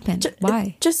 What happened?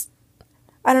 Why? Just,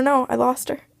 I don't know. I lost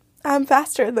her. I'm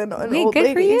faster than an old good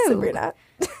lady, for you. Sabrina.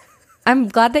 I'm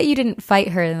glad that you didn't fight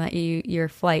her and that your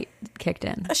flight kicked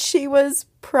in. She was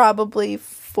probably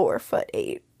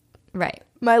 4'8". Right.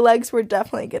 My legs were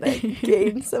definitely gonna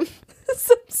gain some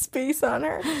space on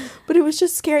her, but it was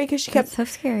just scary because she kept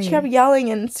She kept yelling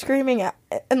and screaming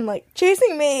and like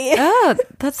chasing me. Oh,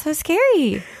 that's so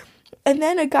scary. And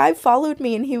then a guy followed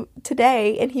me and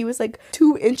he was like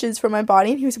 2 inches from my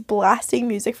body and he was blasting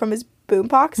music from his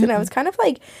boombox. And I was kind of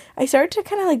like, I started to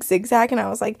kind of like zigzag and I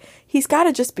was like, he's got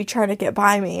to just be trying to get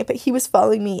by me. But he was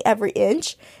following me every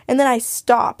inch. And then I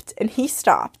stopped and he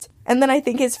stopped. And then I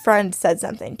think his friend said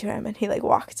something to him and he like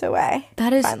walked away.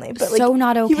 That is finally. But, so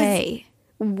not okay. He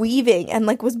was weaving and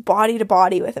like was body to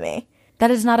body with me.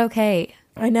 That is not okay.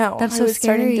 I know. That's so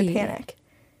scary. Starting to panic.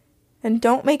 And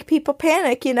don't make people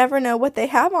panic. You never know what they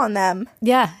have on them.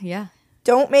 Yeah.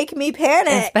 Don't make me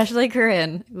panic. Especially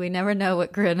Corinne. We never know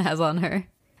what Corinne has on her.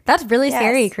 That's really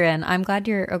scary, Corinne. I'm glad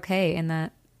you're okay in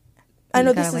that. I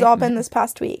know this has all been this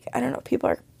past week. I don't know. People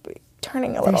are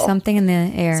turning a little. There's something in the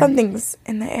air. Something's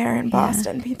in the air in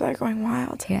Boston. People are going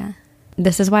wild. Yeah.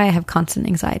 This is why I have constant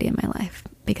anxiety in my life.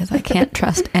 Because I can't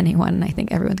trust anyone. And I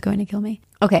think everyone's going to kill me.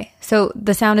 Okay. So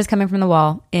the sound is coming from the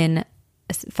wall in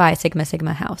Phi Sigma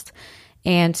Sigma house.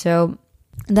 And so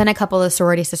then a couple of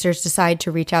sorority sisters decide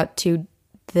to reach out to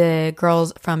the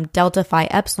girls from Delta Phi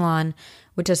Epsilon,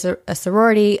 which is a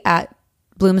sorority at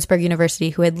Bloomsburg University,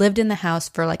 who had lived in the house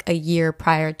for like a year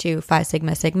prior to Phi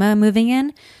Sigma Sigma moving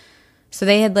in. So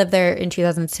they had lived there in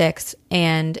 2006,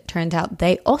 and turns out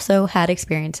they also had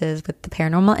experiences with the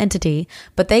paranormal entity,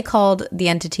 but they called the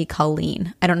entity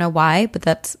Colleen. I don't know why, but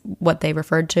that's what they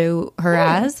referred to her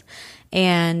as.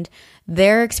 And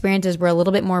their experiences were a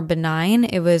little bit more benign.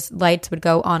 It was lights would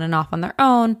go on and off on their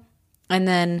own. And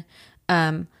then,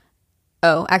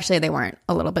 actually they weren't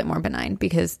a little bit more benign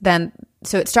because then,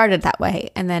 so it started that way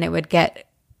and then it would get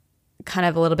kind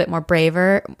of a little bit more brave,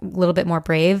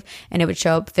 and it would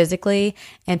show up physically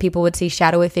and people would see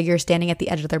shadowy figures standing at the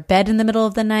edge of their bed in the middle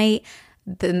of the night.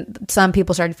 Then some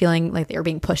people started feeling like they were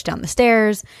being pushed down the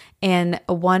stairs, and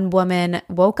one woman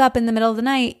woke up in the middle of the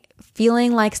night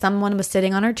feeling like someone was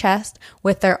sitting on her chest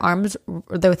with their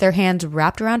hands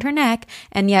wrapped around her neck,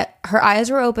 and yet her eyes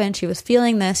were open. She was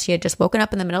feeling this. She had just woken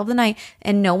up in the middle of the night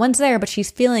and no one's there, but she's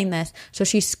feeling this. So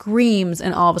she screams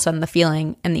and all of a sudden the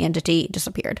feeling and the entity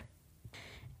disappeared.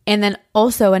 And then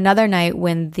also another night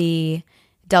when the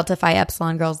Delta Phi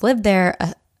Epsilon girls lived there,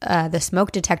 the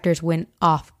smoke detectors went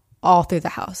off all through the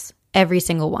house, every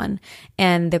single one.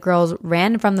 And the girls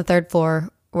ran from the 3rd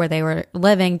floor where they were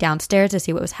living downstairs to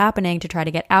see what was happening, to try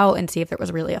to get out and see if there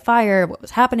was really a fire, what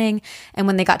was happening. And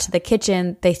when they got to the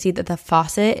kitchen, they see that the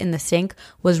faucet in the sink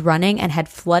was running and had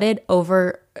flooded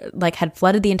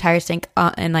the entire sink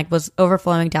and like was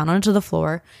overflowing down onto the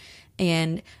floor.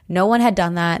 And no one had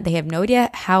done that. They have no idea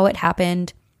how it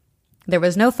happened. There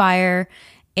was no fire.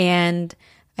 And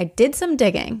I did some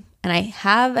digging and I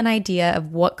have an idea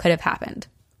of what could have happened.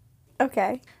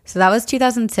 Okay. So that was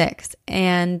 2006.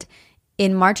 And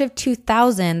in March of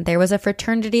 2000, there was a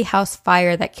fraternity house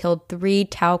fire that killed 3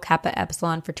 Tau Kappa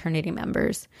Epsilon fraternity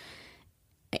members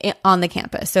on the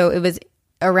campus. So it was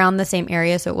around the same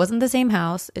area. So it wasn't the same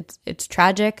house. It's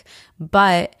tragic.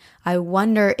 But I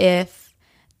wonder if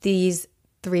these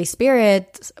 3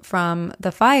 spirits from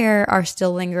the fire are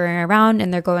still lingering around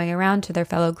and they're going around to their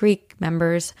fellow Greek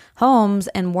members' homes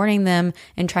and warning them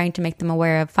and trying to make them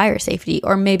aware of fire safety.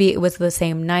 Or maybe it was the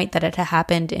same night that it had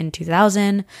happened in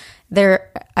 2000.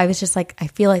 I was just like, I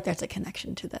feel like there's a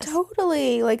connection to this.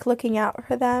 Totally, like looking out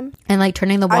for them. And like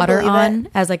turning the water on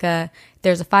as like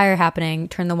there's a fire happening,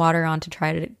 turn the water on to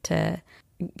try to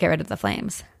get rid of the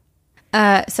flames.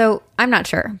 So I'm not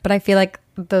sure, but I feel like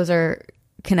those are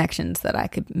connections that I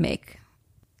could make.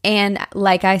 And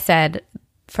like I said,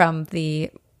 from the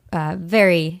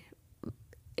very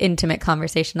intimate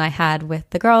conversation I had with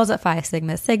the girls at Phi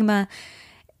Sigma Sigma.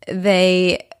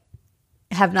 They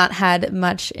have not had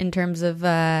much in terms of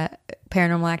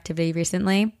paranormal activity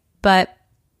recently, but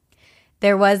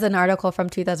there was an article from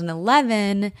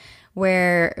 2011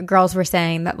 where girls were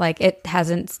saying that like it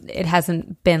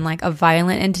hasn't been like a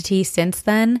violent entity since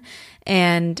then,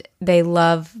 and they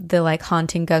love the like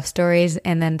haunting ghost stories,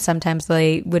 and then sometimes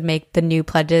they would make the new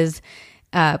pledges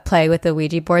play with the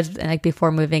Ouija boards and like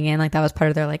before moving in, like that was part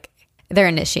of their like their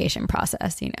initiation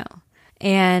process, you know.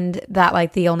 And that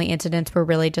like the only incidents were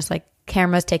really just like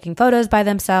cameras taking photos by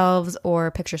themselves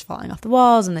or pictures falling off the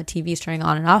walls and the TVs turning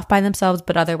on and off by themselves,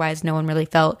 but otherwise no one really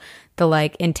felt the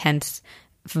like intense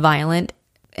violent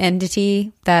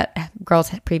entity that girls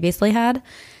had previously had.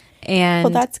 And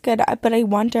well, that's good, but I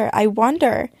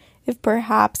wonder if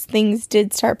perhaps things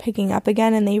did start picking up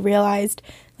again and they realized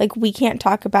like we can't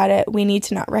talk about it, we need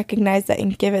to not recognize it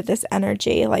and give it this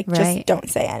energy, like just don't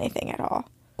say anything at all.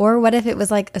 Or what if it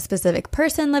was like a specific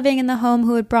person living in the home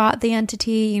who had brought the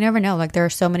entity? You never know. Like there are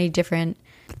so many different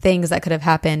things that could have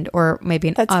happened, or maybe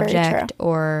an object,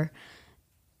 or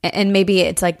and maybe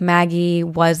it's like Maggie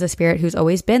was the spirit who's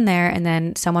always been there, and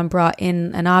then someone brought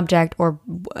in an object, or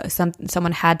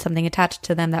someone had something attached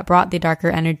to them that brought the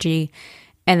darker energy,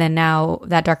 and then now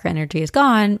that darker energy is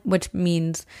gone, which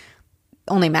means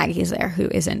only Maggie is there, who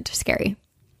isn't scary.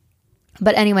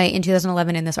 But anyway, in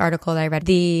 2011, in this article that I read,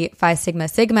 the Phi Sigma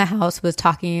Sigma house was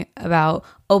talking about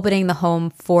opening the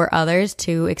home for others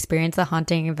to experience the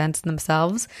haunting events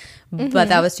themselves. Mm-hmm. But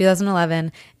that was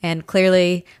 2011, and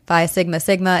clearly Phi Sigma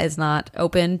Sigma is not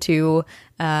open to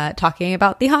talking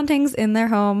about the hauntings in their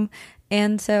home.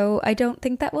 And so I don't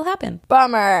think that will happen.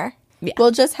 Bummer. Yeah.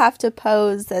 We'll just have to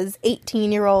pose as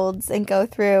 18-year-olds and go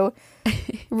through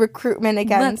recruitment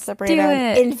again,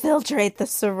 Sabrina. Infiltrate the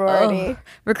sorority.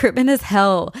 Recruitment is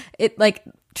hell. It like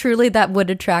truly that would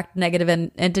attract negative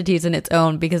entities in its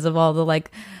own because of all the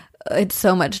like it's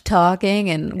so much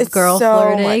talking and girl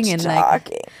flirting and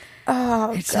talking.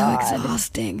 Like it's God. So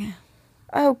exhausting.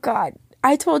 Oh God.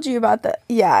 I told you about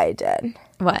I did.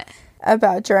 What?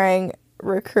 About during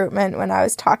recruitment when I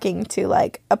was talking to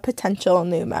like a potential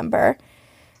new member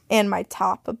and my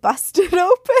top busted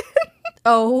open.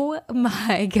 Oh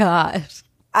my gosh.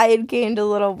 I had gained a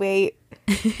little weight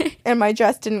and my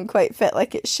dress didn't quite fit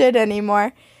like it should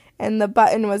anymore, and the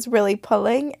button was really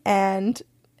pulling and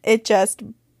it just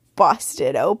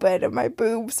busted open and my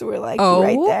boobs were like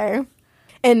right there.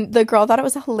 And the girl thought it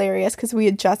was hilarious because we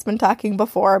had just been talking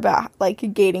before about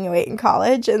like gaining weight in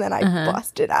college, and then I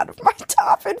busted out of my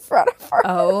top in front of her.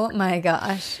 Oh my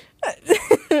gosh.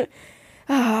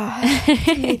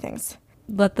 Many things.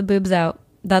 Let the boobs out.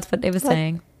 That's what it was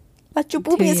saying. Let your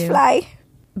boobies fly.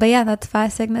 But yeah, that's Phi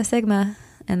Sigma Sigma.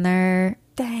 And they're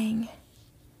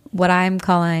what I'm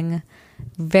calling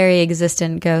very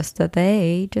existent ghosts that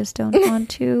they just don't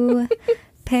want to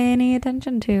pay any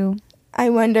attention to. I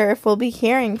wonder if we'll be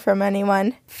hearing from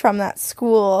anyone from that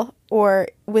school or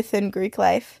within Greek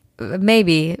life.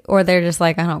 Maybe. Or they're just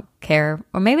like, I don't care.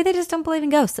 Or maybe they just don't believe in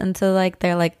ghosts. And so like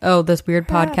they're like, oh, those weird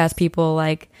podcast people,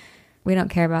 like, we don't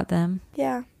care about them.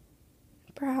 Yeah.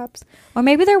 Perhaps. Or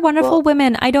maybe they're wonderful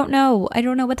women. I don't know. I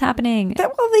don't know what's happening.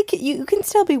 You can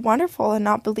still be wonderful and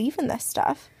not believe in this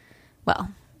stuff.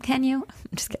 Well, can you?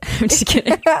 I'm just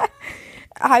kidding.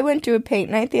 I went to a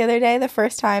paint night the other day, the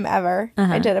first time ever.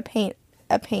 I did a paint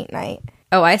night.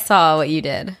 Oh, I saw what you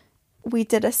did. We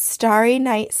did a starry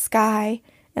night sky,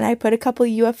 and I put a couple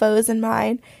UFOs in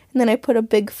mine, and then I put a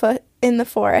Bigfoot in the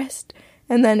forest,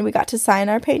 and then we got to sign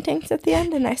our paintings at the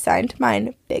end, and I signed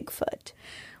mine Bigfoot.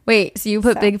 Wait, so you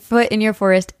put Bigfoot in your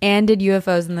forest and did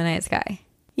UFOs in the night sky?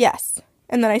 Yes.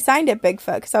 And then I signed it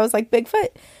Bigfoot because I was like, Bigfoot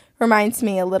reminds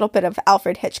me a little bit of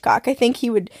Alfred Hitchcock. I think he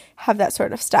would have that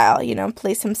sort of style, you know,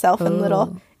 place himself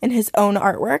in his own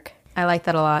artwork. I like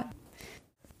that a lot.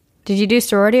 Did you do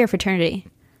sorority or fraternity?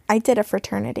 I did a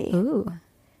fraternity. Ooh.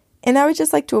 And I would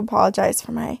just like to apologize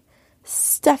for my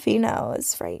stuffy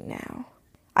nose right now.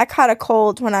 I caught a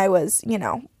cold when I was, you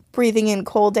know, breathing in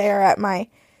cold air at my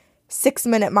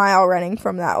 6-minute mile running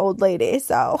from that old lady,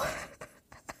 so.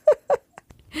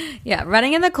 Yeah,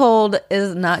 running in the cold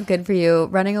is not good for you.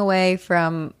 Running away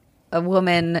from a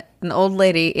woman, an old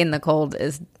lady in the cold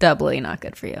is doubly not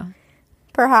good for you.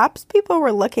 Perhaps people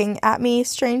were looking at me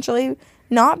strangely,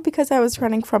 not because I was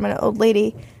running from an old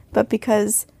lady, but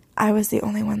because I was the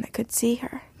only one that could see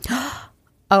her. Oh,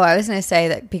 I was going to say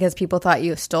that because people thought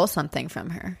you stole something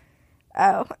from her.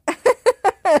 Oh.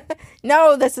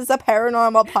 No, this is a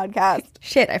paranormal podcast.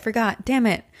 Shit, I forgot. Damn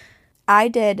it. I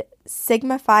did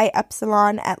Sigma Phi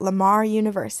Epsilon at Lamar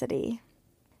University.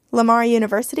 Lamar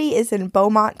University is in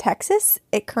Beaumont, Texas.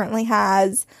 It currently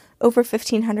has over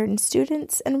 1,500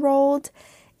 students enrolled,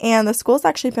 and the school's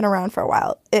actually been around for a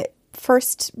while. It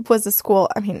first was a school,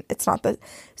 I mean, it's not the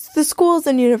schools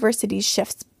and universities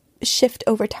shift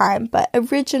over time, but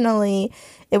originally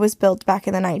it was built back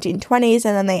in the 1920s,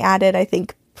 and then they added, I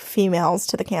think, females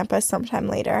to the campus sometime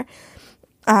later.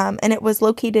 And it was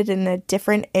located in a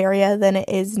different area than it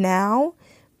is now,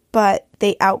 but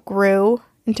they outgrew,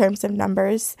 in terms of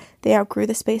numbers, they outgrew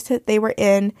the space that they were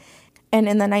in. And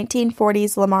in the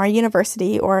 1940s, Lamar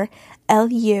University, or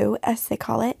LU as they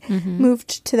call it,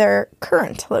 moved to their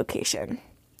current location.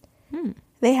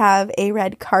 They have a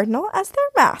red cardinal as their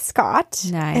mascot,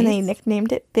 and they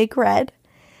nicknamed it Big Red.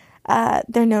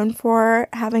 They're known for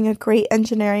having a great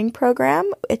engineering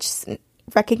program, which is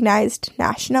recognized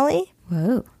nationally.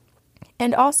 Whoa.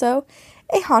 And also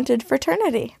a haunted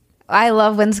fraternity. I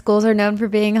love when schools are known for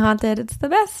being haunted. It's the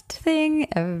best thing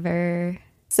ever.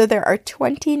 So there are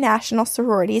 20 national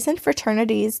sororities and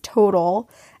fraternities total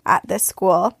at this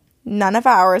school. None of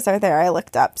ours are there. I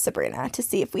looked up, Sabrina, to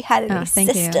see if we had any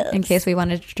systems. You. In case we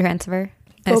wanted to transfer.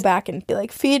 Go back and be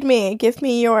like, feed me. Give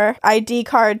me your ID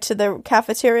card to the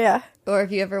cafeteria. Or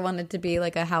if you ever wanted to be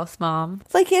like a house mom.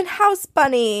 Like in House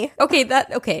Bunny. Okay.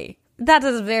 That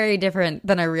is very different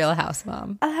than a real house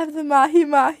mom. I'll have the mahi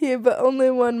mahi, but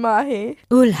only one mahi.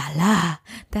 Ooh la la.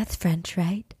 That's French,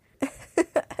 right?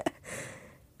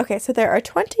 Okay, so there are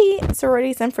 20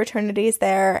 sororities and fraternities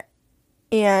there,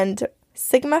 and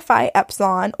Sigma Phi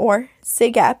Epsilon, or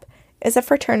SIGEP, is a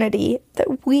fraternity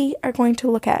that we are going to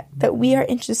look at, that we are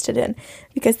interested in,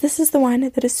 because this is the one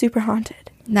that is super haunted.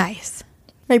 Nice.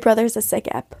 My brother's a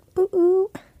SIGEP.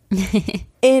 Ooh.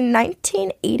 In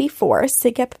 1984,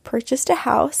 SIGEP purchased a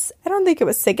house. I don't think it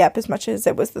was SIGEP as much as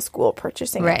it was the school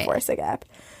purchasing it for SIGEP.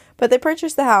 But they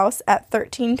purchased the house at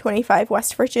 1325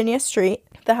 West Virginia Street.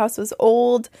 The house was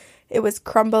old. It was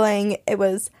crumbling. It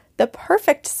was the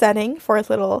perfect setting for a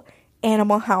little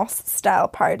Animal House style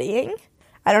partying.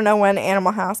 I don't know when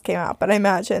Animal House came out, but I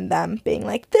imagine them being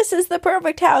like, this is the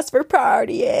perfect house for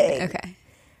partying. Okay.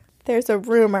 There's a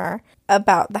rumor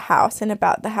about the house and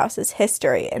about the house's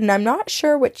history, and I'm not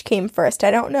sure which came first.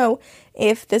 I don't know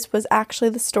if this was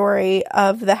actually the story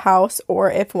of the house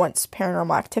or if once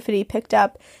Paranormal Activity picked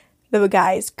up, the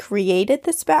guys created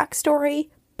this backstory,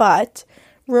 but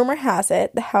rumor has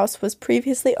it the house was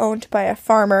previously owned by a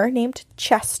farmer named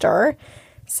Chester.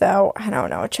 So, I don't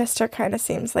know. Chester kind of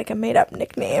seems like a made-up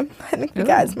nickname. I think the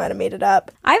guys might have made it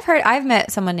up. I've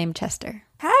met someone named Chester.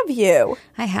 Have you?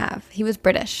 I have. He was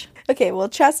British. Okay, well,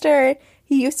 Chester,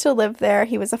 he used to live there.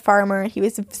 He was a farmer. He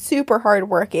was super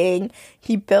hardworking.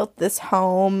 He built this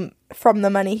home from the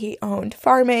money he owned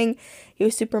farming. He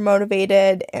was super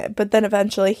motivated, but then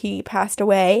eventually he passed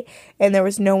away, and there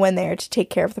was no one there to take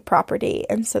care of the property,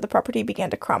 and so the property began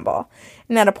to crumble.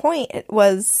 And at a point, it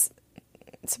was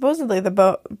supposedly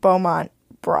the Beaumont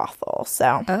brothel,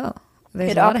 so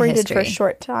it operated for a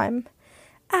short time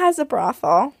as a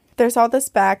brothel. There's all this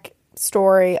back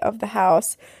story of the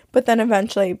house, but then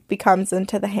eventually it goes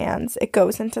into the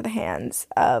hands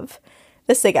of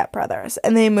the SIGEP brothers,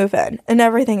 and they move in, and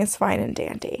everything is fine and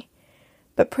dandy.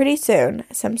 But pretty soon,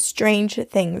 some strange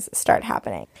things start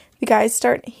happening. The guys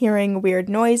start hearing weird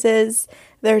noises.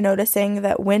 They're noticing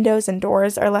that windows and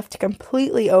doors are left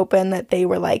completely open that they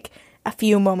were like a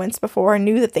few moments before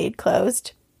knew that they'd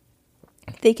closed.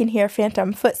 They can hear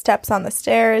phantom footsteps on the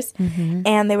stairs,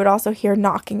 and they would also hear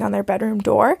knocking on their bedroom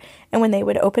door. And when they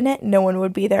would open it, no one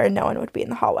would be there and no one would be in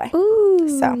the hallway. Ooh.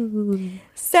 So,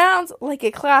 sounds like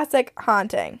a classic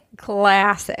haunting.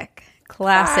 Classic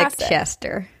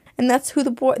Chester. And that's who the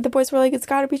boys were like, it's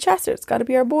got to be Chester. It's got to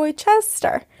be our boy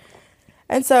Chester.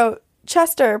 And so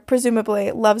Chester presumably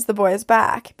loves the boys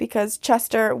back because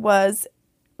Chester was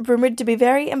rumored to be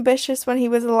very ambitious when he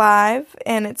was alive,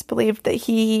 and it's believed that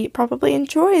he probably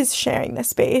enjoys sharing the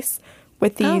space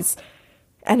with these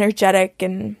energetic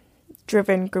and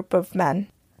driven group of men.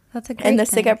 That's a great And the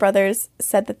thing. SIGEP brothers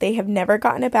said that they have never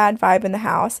gotten a bad vibe in the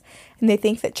house, and they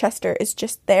think that Chester is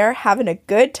just there having a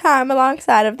good time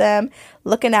alongside of them,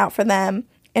 looking out for them,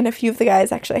 and a few of the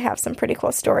guys actually have some pretty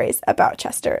cool stories about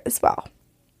Chester as well.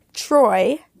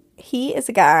 Troy, he is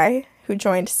a guy who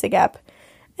joined SIGEP,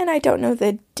 and I don't know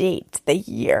the date, the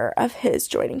year of his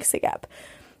joining SIGEP,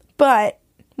 but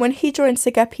when he joined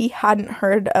SIGEP, he hadn't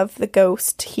heard of the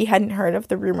ghost, he hadn't heard of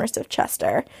the rumors of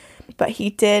Chester, but he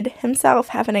did himself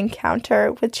have an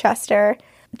encounter with Chester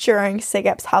during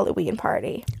SIGEP's Halloween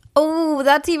party. Oh,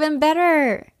 that's even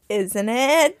better. Isn't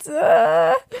it?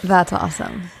 That's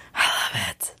awesome. I love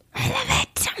it. I love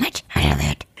it so much. I love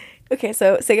it. Okay,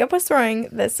 so SIGEP was throwing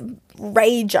this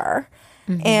rager,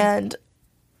 and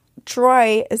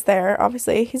Troy is there,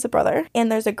 obviously, he's a brother,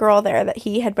 and there's a girl there that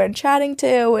he had been chatting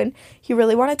to, and he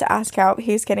really wanted to ask out.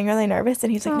 He's getting really nervous,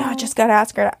 and he's like, no, I just gotta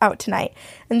ask her out tonight.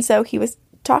 And so he was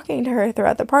talking to her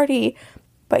throughout the party,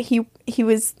 but he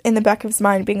was in the back of his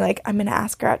mind being like, I'm gonna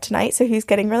ask her out tonight, so he's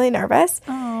getting really nervous.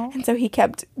 And so he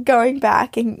kept going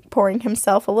back and pouring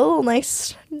himself a little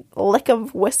nice lick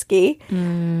of whiskey.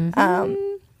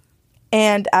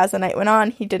 And as the night went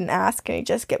on, he didn't ask, and he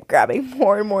just kept grabbing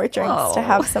more and more drinks to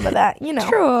have some of that, you know,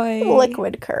 Troy.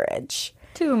 liquid courage.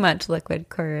 Too much liquid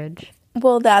courage.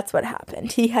 Well, that's what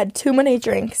happened. He had too many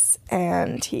drinks,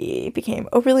 and he became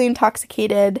overly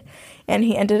intoxicated, and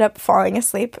he ended up falling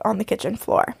asleep on the kitchen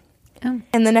floor.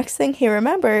 And the next thing he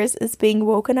remembers is being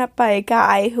woken up by a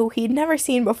guy who he'd never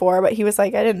seen before, but he was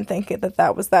like, I didn't think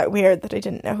that was that weird that I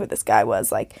didn't know who this guy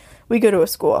was. Like, we go to a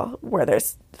school where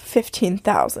there's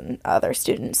 15,000 other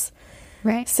students.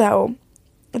 Right. So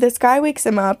this guy wakes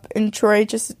him up, and Troy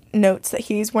just notes that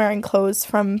he's wearing clothes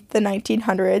from the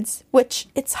 1900s, which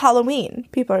it's Halloween.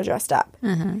 People are dressed up.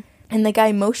 And the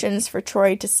guy motions for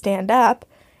Troy to stand up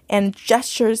and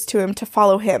gestures to him to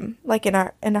follow him, like in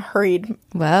a hurried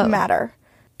manner.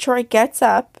 Troy gets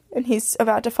up, and he's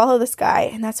about to follow this guy,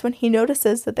 and that's when he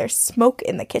notices that there's smoke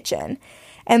in the kitchen,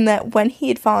 and that when he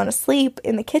had fallen asleep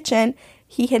in the kitchen,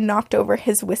 he had knocked over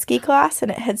his whiskey glass,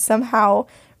 and it had somehow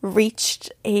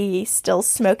reached a still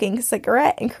smoking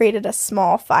cigarette and created a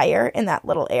small fire in that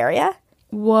little area.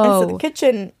 Whoa. And so the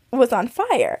kitchen was on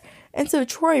fire. And so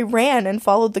Troy ran and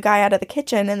followed the guy out of the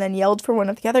kitchen and then yelled for one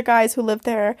of the other guys who lived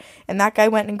there. And that guy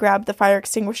went and grabbed the fire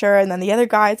extinguisher. And then the other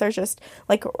guys are just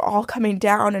like all coming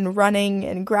down and running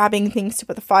and grabbing things to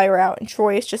put the fire out. And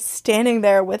Troy is just standing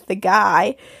there with the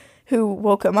guy who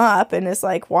woke him up and is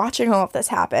like watching all of this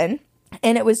happen.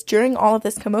 And it was during all of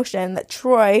this commotion that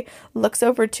Troy looks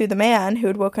over to the man who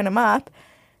had woken him up.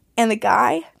 And the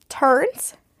guy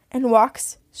turns and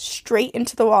walks straight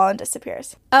into the wall and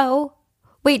disappears. Oh.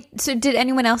 Wait, so did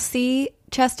anyone else see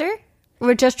Chester?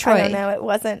 Or just Troy? I don't know. It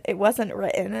wasn't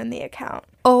written in the account.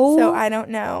 Oh. So I don't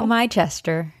know. Oh, my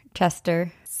Chester.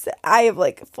 So I have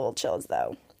like full chills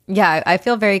though. Yeah, I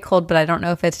feel very cold, but I don't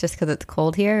know if it's just because it's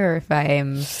cold here or if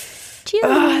I'm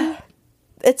chilly.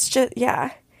 It's just,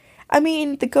 yeah. I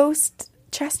mean, the ghost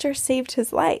Chester saved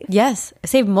his life. Yes,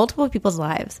 saved multiple people's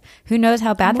lives. Who knows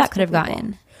how bad that could have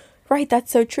gotten. Right,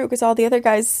 that's so true because all the other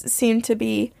guys seem to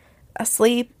be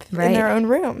asleep in their own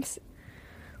rooms.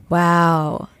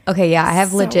 Wow. Okay, yeah, I have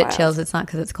So legit wild. chills. It's not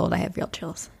because it's cold. I have real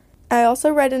chills. I also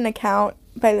read an account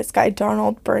by this guy,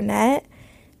 Donald Burnett,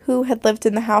 who had lived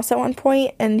in the house at one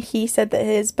point, and he said that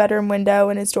his bedroom window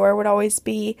and his door would always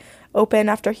be open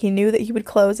after he knew that he would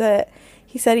close it.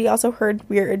 He said he also heard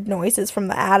weird noises from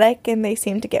the attic, and they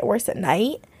seemed to get worse at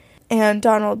night. And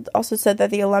Donald also said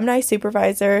that the alumni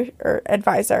supervisor or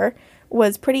advisor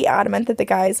was pretty adamant that the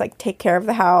guys like take care of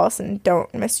the house and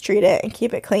don't mistreat it and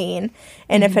keep it clean.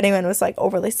 And if anyone was like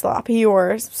overly sloppy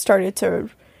or started to,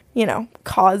 you know,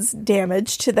 cause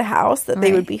damage to the house, that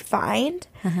they would be fined.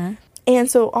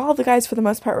 And so all the guys for the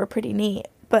most part were pretty neat.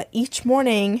 But each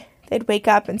morning they'd wake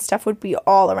up and stuff would be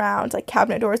all around. Like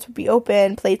cabinet doors would be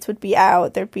open, plates would be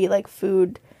out, there'd be like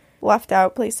food left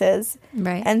out places.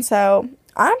 Right. And so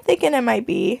I'm thinking it might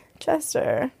be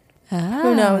Chester.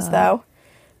 Who knows though?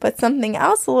 But something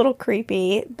else a little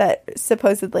creepy that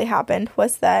supposedly happened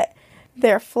was that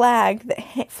their flag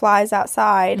that flies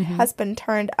outside has been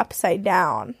turned upside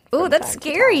down. Oh, that's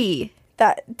scary.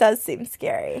 That does seem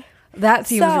scary. That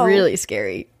seems really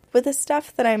scary. With the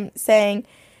stuff that I'm saying,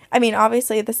 I mean,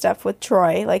 obviously the stuff with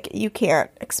Troy, like, you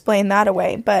can't explain that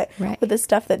away. But with the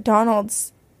stuff that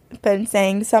Donald's been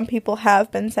saying, some people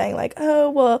have been saying, like,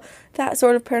 oh, well, that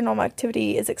sort of paranormal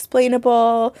activity is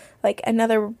explainable. Like,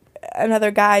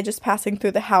 another guy just passing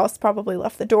through the house probably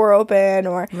left the door open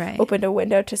or opened a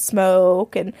window to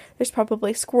smoke, and there's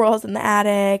probably squirrels in the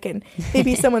attic, and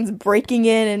maybe someone's breaking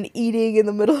in and eating in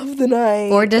the middle of the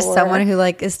night, or just someone who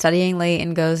like is studying late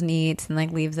and goes and eats and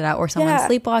like leaves it out, or someone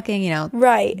sleepwalking, you know.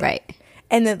 Right.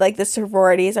 And then like the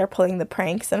sororities are pulling the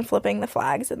pranks and flipping the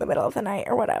flags in the middle of the night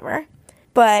or whatever.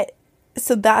 But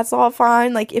so that's all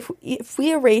fine. Like, if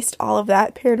we erased all of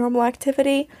that paranormal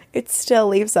activity, it still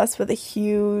leaves us with a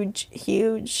huge,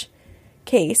 huge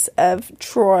case of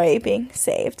Troy being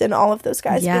saved and all of those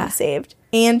guys being saved.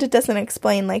 And it doesn't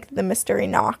explain, like, the mystery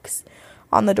knocks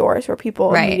on the doors where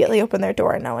people immediately open their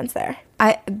door and no one's there.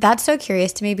 That's so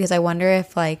curious to me because I wonder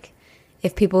if, like,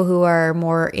 if people who are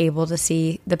more able to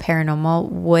see the paranormal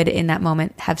would in that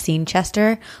moment have seen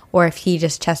Chester, or if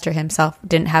Chester himself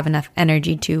didn't have enough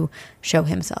energy to show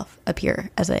himself appear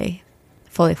as a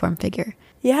fully formed figure.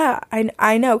 Yeah,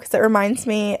 I know, because it reminds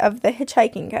me of the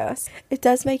hitchhiking ghost. It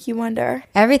does make you wonder.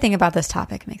 Everything about this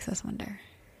topic makes us wonder.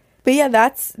 But yeah,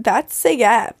 that's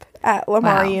SIGEP at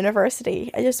Lamar Wow.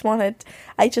 University. I just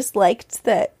liked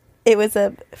that it was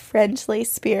a friendly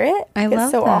spirit. I because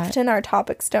love so that. often our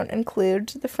topics don't include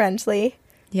the friendly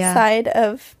Yeah. side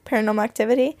of paranormal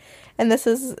activity. And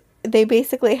they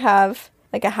basically have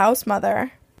like a house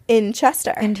mother in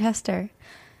Chester. In Chester.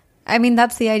 I mean,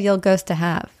 that's the ideal ghost to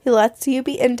have. He lets you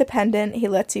be independent. He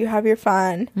lets you have your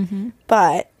fun. Mm-hmm.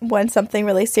 But when something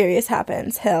really serious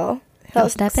happens, he'll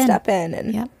step in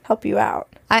and Yep. help you out.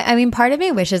 I mean, part of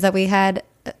me wishes that we had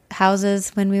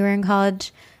houses when we were in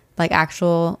college, like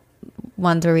actual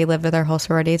ones where we lived with our whole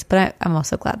sororities. But I'm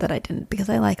also glad that I didn't, because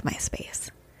I like my space.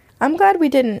 I'm glad we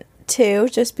didn't too,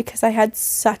 just because I had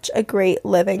such a great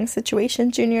living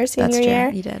situation junior, senior That's true. year.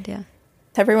 You did, yeah.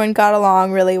 Everyone got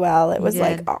along really well. It was did.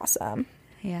 like awesome.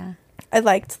 Yeah. I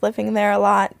liked living there a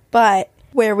lot. But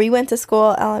where we went to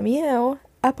school, LMU,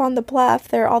 up on the bluff,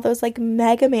 there are all those like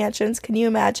mega mansions. Can you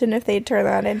imagine if they'd turn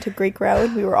that into Greek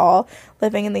Road and we were all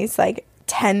living in these like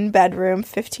 10 bedroom,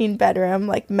 15 bedroom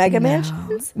like mega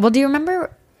mansions? Well, do you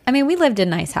remember? I mean, we lived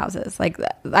in nice houses. Like,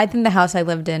 I think the house I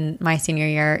lived in my senior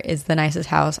year is the nicest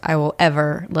house I will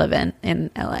ever live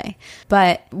in LA.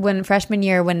 But when freshman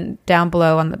year, when down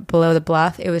below below the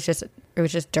bluff, it was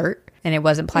just dirt, and it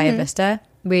wasn't Playa Vista.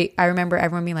 I remember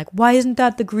everyone being like, "Why isn't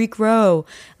that the Greek Row?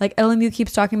 Like, LMU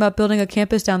keeps talking about building a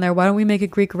campus down there. Why don't we make it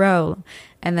Greek Row?"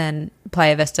 And then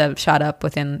Playa Vista shot up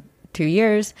within 2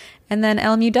 years, and then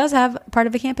LMU does have part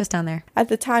of a campus down there. At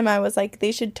the time, I was like,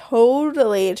 they should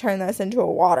totally turn this into a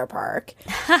water park.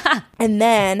 And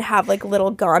then have like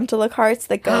little gondola carts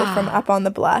that go from up on the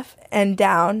bluff and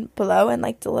down below and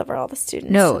like deliver all the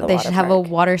students. No, to the they water should have a park.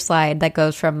 water slide that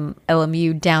goes from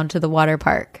LMU down to the water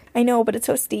park. I know, but it's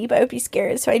so steep. I would be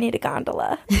scared, so I need a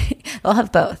gondola. They'll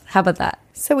have both. How about that?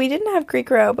 So we didn't have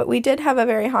Greek Row, but we did have a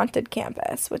very haunted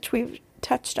campus, which we've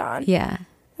touched on. Yeah.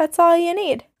 That's all you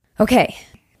need. Okay.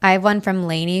 I have one from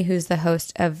Lainey, who's the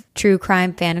host of True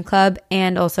Crime Fan Club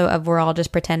and also of We're All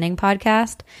Just Pretending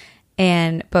podcast,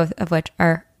 and both of which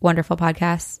are wonderful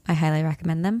podcasts. I highly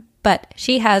recommend them. But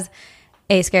she has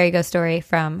a scary ghost story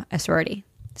from a sorority.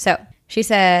 So she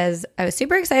says, "I was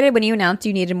super excited when you announced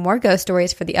you needed more ghost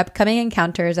stories for the upcoming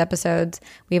Encounters episodes.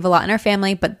 We have a lot in our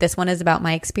family, but this one is about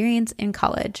my experience in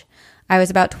college. I was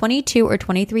about 22 or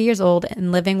 23 years old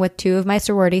and living with two of my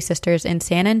sorority sisters in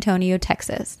San Antonio,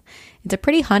 Texas. It's a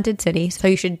pretty haunted city, so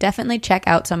you should definitely check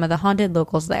out some of the haunted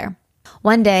locals there.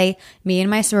 One day, me and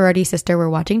my sorority sister were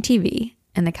watching TV,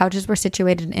 and the couches were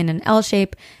situated in an L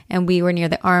shape, and we were near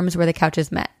the arms where the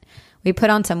couches met. We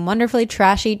put on some wonderfully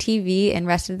trashy TV and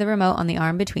rested the remote on the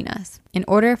arm between us. In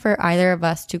order for either of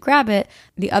us to grab it,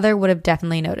 the other would have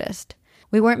definitely noticed.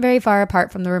 We weren't very far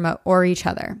apart from the remote or each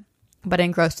other. But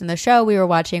engrossed in the show we were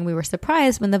watching, we were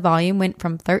surprised when the volume went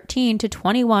from 13 to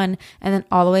 21 and then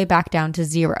all the way back down to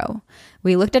 0.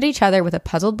 We looked at each other with a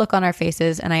puzzled look on our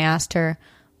faces, and I asked her,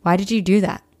 'Why did you do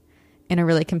that?' in a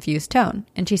really confused tone.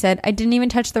 And she said, 'I didn't even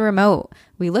touch the remote.'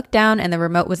 We looked down and the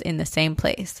remote was in the same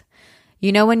place.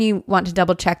 You know when you want to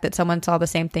double check that someone saw the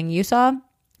same thing you saw?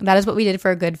 That is what we did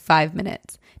for a good 5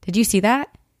 minutes. Did you see that?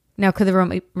 Now, could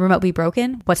the remote be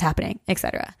broken? What's happening?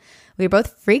 Etc. We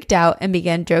both freaked out and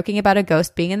began joking about a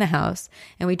ghost being in the house,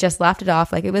 and we just laughed it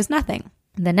off like it was nothing.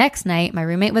 The next night, my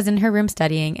roommate was in her room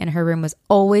studying, and her room was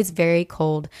always very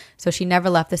cold, so she never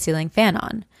left the ceiling fan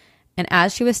on. And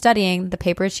as she was studying, the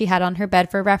papers she had on her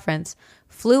bed for reference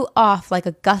flew off like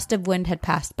a gust of wind had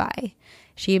passed by.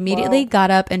 She immediately got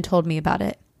up and told me about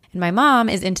it. And my mom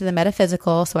is into the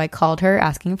metaphysical, so I called her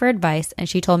asking for advice, and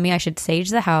she told me I should sage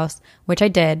the house, which I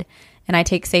did, and I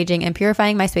take saging and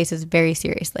purifying my spaces very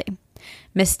seriously.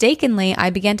 Mistakenly, I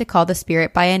began to call the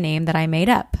spirit by a name that I made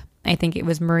up. I think it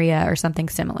was Maria or something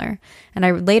similar. And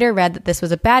I later read that this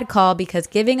was a bad call because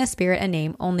giving a spirit a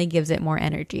name only gives it more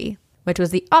energy, which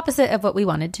was the opposite of what we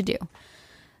wanted to do.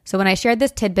 So when I shared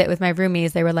this tidbit with my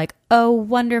roomies, they were like, "Oh,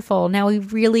 wonderful. Now we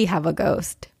really have a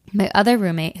ghost." My other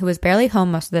roommate, who was barely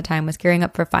home most of the time, was gearing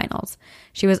up for finals.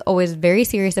 She was always very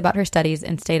serious about her studies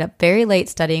and stayed up very late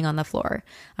studying on the floor.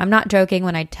 I'm not joking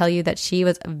when I tell you that she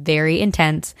was very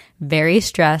intense, very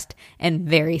stressed, and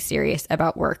very serious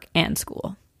about work and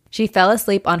school. She fell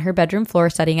asleep on her bedroom floor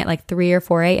studying at like 3 or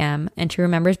 4 a.m., and she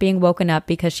remembers being woken up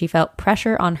because she felt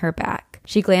pressure on her back.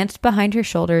 She glanced behind her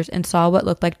shoulders and saw what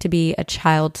looked like to be a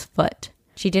child's foot.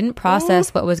 She didn't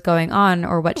process what was going on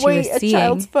or what she was seeing. Wait, a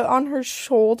child's foot on her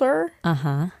shoulder?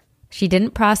 Uh-huh. She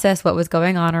didn't process what was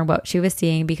going on or what she was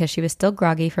seeing because she was still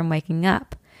groggy from waking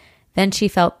up. Then she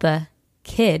felt the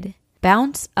kid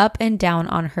bounce up and down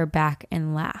on her back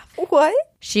and laugh. What?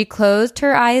 She closed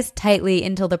her eyes tightly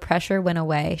until the pressure went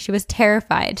away. She was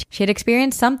terrified. She had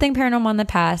experienced something paranormal in the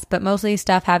past, but mostly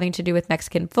stuff having to do with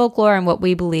Mexican folklore and what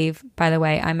we believe. By the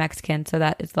way, I'm Mexican, so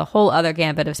that is the whole other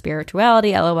gambit of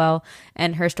spirituality, LOL,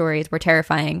 and her stories were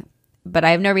terrifying. But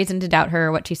I have no reason to doubt her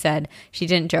or what she said. She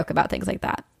didn't joke about things like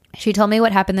that. She told me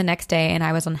what happened the next day, and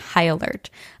I was on high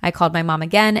alert. I called my mom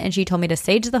again, and she told me to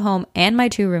sage the home and my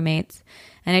 2 roommates.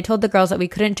 And I told the girls that we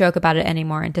couldn't joke about it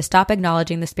anymore and to stop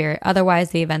acknowledging the spirit,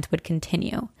 otherwise the events would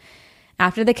continue.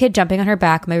 After the kid jumping on her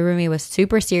back, my roomie was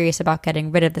super serious about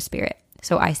getting rid of the spirit.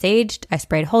 So I saged, I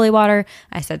sprayed holy water,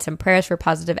 I said some prayers for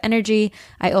positive energy.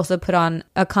 I also put on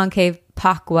a concave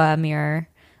pakwa mirror,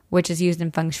 which is used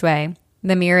in feng shui.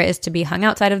 The mirror is to be hung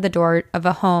outside of the door of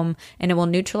a home, and it will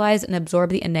neutralize and absorb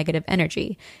the negative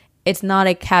energy. It's not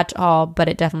a catch-all, but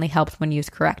it definitely helps when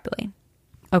used correctly.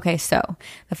 Okay, so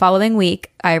the following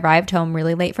week, I arrived home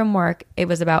really late from work. It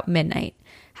was about midnight.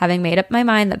 Having made up my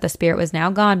mind that the spirit was now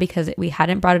gone because we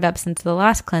hadn't brought it up since the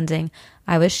last cleansing,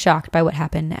 I was shocked by what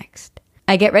happened next.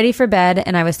 I get ready for bed,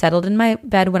 and I was settled in my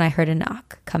bed when I heard a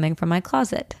knock coming from my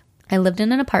closet. I lived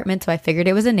in an apartment, so I figured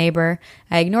it was a neighbor.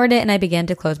 I ignored it, and I began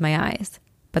to close my eyes.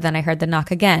 But then I heard the knock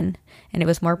again, and it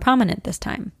was more prominent this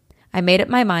time. I made up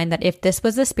my mind that if this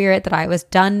was the spirit, that I was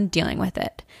done dealing with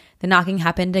it. The knocking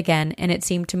happened again, and it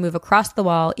seemed to move across the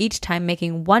wall, each time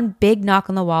making one big knock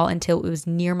on the wall until it was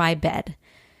near my bed.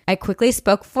 I quickly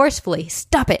spoke forcefully,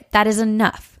 "Stop it, that is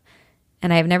enough."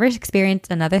 And I have never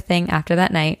experienced another thing after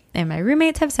that night, and my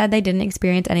roommates have said they didn't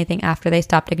experience anything after they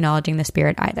stopped acknowledging the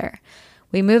spirit either.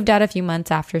 We moved out a few months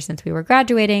after since we were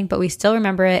graduating, but we still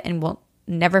remember it and will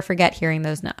never forget hearing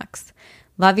those knocks.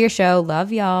 Love your show,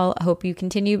 love y'all. I hope you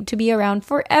continue to be around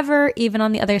forever, even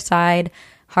on the other side.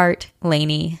 Heart,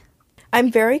 Lainey. I'm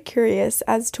very curious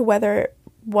as to whether it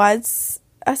was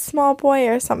a small boy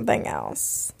or something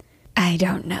else. I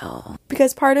don't know.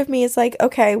 Because part of me is like,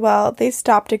 okay, well, they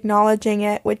stopped acknowledging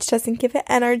it, which doesn't give it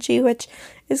energy, which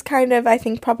is kind of, I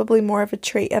think, probably more of a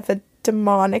trait of a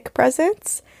demonic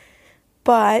presence.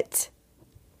 But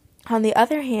on the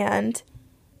other hand,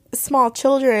 small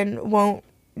children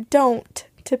don't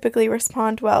typically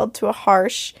respond well to a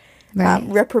harsh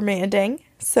reprimanding.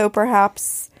 So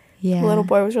perhaps the little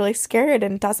boy was really scared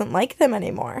and doesn't like them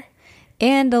anymore.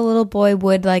 And the little boy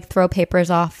would like throw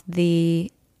papers off the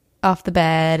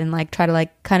bed and like try to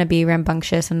like kind of be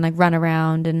rambunctious and like run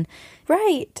around and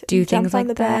do things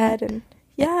like that. And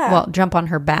well, jump on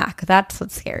her back. That's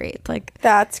what's scary. It's like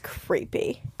that's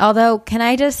creepy. Although, can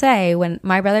I just say, when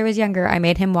my brother was younger, I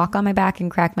made him walk on my back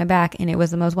and crack my back, and it was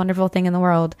the most wonderful thing in the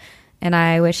world. And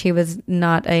I wish he was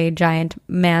not a giant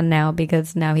man now,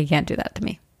 because now he can't do that to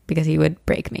me, because he would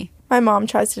break me. My mom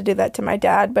tries to do that to my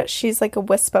dad, but she's like a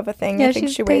wisp of a thing. Yeah, I think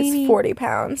she weighs 40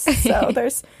 pounds. So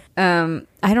there's I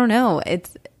don't know.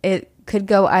 It could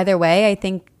go either way. I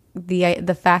think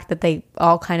the fact that they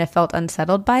all kind of felt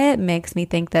unsettled by it makes me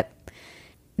think that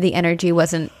the energy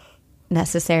wasn't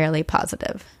necessarily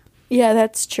positive. Yeah,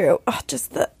 that's true. Oh,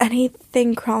 just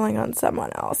anything crawling on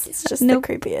someone else. It's just the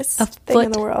creepiest thing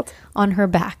in the world. On her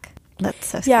back. That's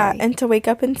so scary. Yeah, and to wake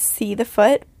up and see the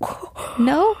foot.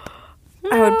 Nope.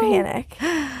 I would panic.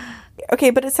 Okay,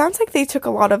 but it sounds like they took a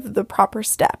lot of the proper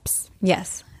steps.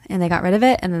 Yes. And they got rid of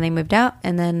it, and then they moved out,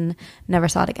 and then never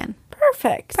saw it again.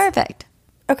 Perfect.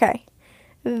 Okay.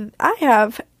 I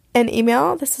have an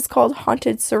email. This is called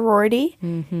Haunted Sorority,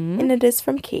 and it is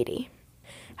from Katie.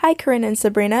 Hi, Corinne and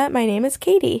Sabrina. My name is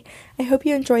Katie. I hope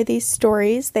you enjoy these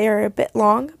stories. They are a bit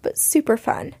long, but super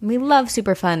fun. We love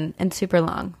super fun and super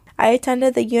long. I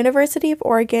attended the University of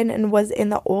Oregon and was in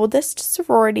the oldest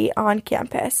sorority on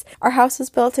campus. Our house was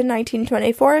built in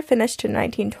 1924, finished in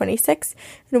 1926,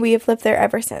 and we have lived there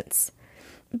ever since.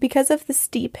 Because of the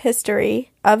steep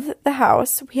history of the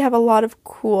house, we have a lot of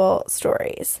cool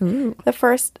stories. Ooh. The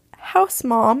first house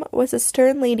mom was a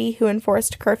stern lady who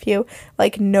enforced curfew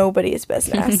like nobody's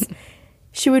business.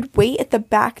 She would wait at the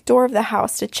back door of the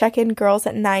house to check in girls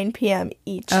at 9 p.m.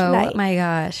 each night. Oh my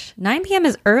gosh. 9 p.m.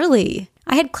 is early.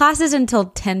 I had classes until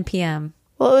 10 p.m.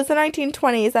 Well, it was the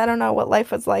 1920s. I don't know what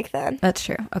life was like then. That's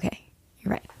true. Okay.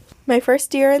 You're right. My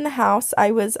first year in the house,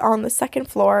 I was on the second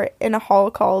floor in a hall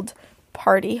called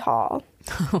Party Hall.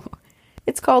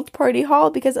 It's called Party Hall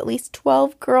because at least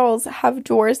 12 girls have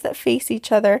doors that face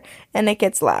each other and it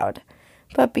gets loud.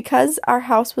 But because our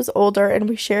house was older and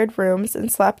we shared rooms and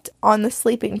slept on the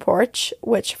sleeping porch,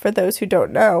 which for those who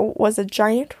don't know was a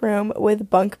giant room with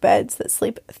bunk beds that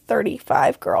sleep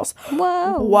 35 girls.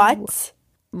 Whoa. What?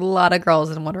 a lot of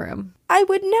girls in one room. I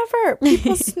would never.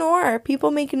 People snore.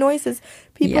 People make noises.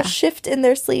 People shift in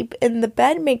their sleep, and the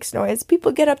bed makes noise.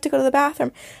 People get up to go to the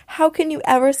bathroom. How can you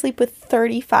ever sleep with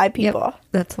 35 people? Yep,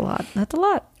 that's a lot. That's a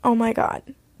lot. Oh my God.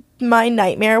 My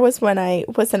nightmare was when I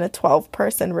was in a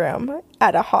 12-person room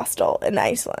at a hostel in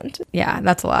Iceland. Yeah,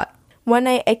 that's a lot. One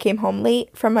night I came home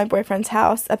late from my boyfriend's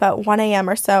house about 1 a.m.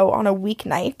 or so on a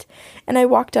weeknight, and I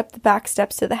walked up the back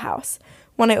steps to the house.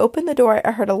 When I opened the door,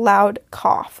 I heard a loud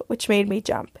cough, which made me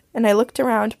jump, and I looked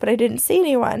around, but I didn't see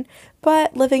anyone.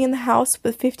 But living in the house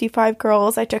with 55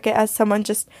 girls, I took it as someone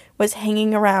just was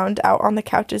hanging around out on the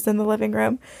couches in the living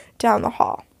room down the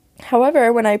hall.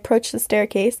 However, when I approached the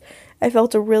staircase, I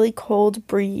felt a really cold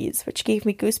breeze, which gave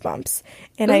me goosebumps,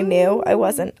 and I knew I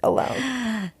wasn't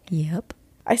alone. Yep.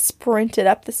 I sprinted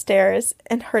up the stairs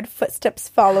and heard footsteps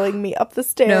following me up the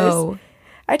stairs. No.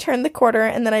 I turned the corner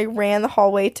and then I ran the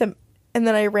hall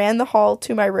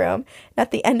to my room. And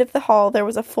at the end of the hall, there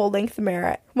was a full-length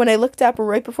mirror. When I looked up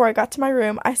right before I got to my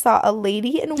room, I saw a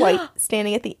lady in white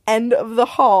standing at the end of the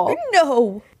hall.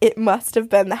 No. It must have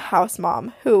been the house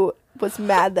mom who was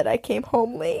mad that I came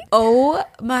home late. Oh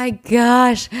my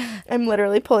gosh. I'm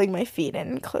literally pulling my feet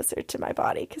in closer to my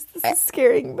body because this is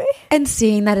scaring me. And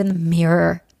seeing that in the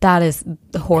mirror, that is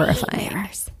horrifying.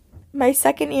 My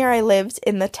second year, I lived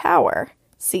in the tower.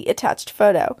 See attached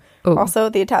photo. Ooh. Also,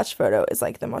 the attached photo is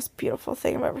like the most beautiful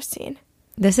thing I've ever seen.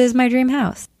 This is my dream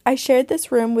house. I shared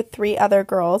this room with 3 other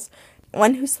girls,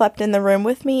 one who slept in the room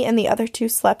with me and the other 2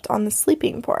 slept on the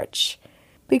sleeping porch.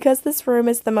 Because this room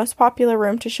is the most popular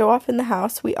room to show off in the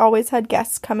house, we always had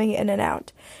guests coming in and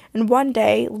out. And one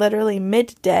day, literally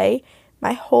midday,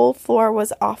 my whole floor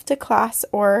was off to class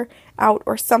or out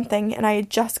or something, and I had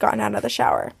just gotten out of the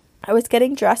shower. I was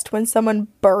getting dressed when someone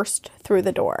burst through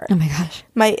the door. Oh my gosh.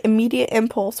 My immediate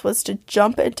impulse was to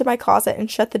jump into my closet and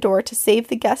shut the door to save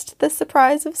the guest the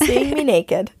surprise of seeing me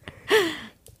naked.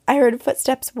 I heard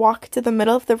footsteps walk to the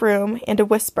middle of the room and a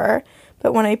whisper,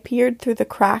 but when I peered through the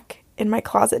crack in my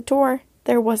closet door,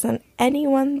 there wasn't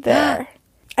anyone there.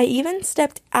 I even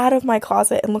stepped out of my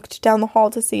closet and looked down the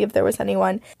hall to see if there was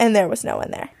anyone, and there was no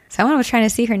one there. Someone was trying to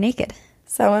see her naked.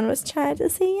 Someone was trying to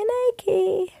see you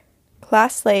naked.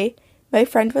 Lastly, my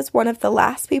friend was one of the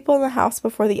last people in the house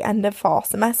before the end of fall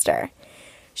semester.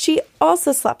 She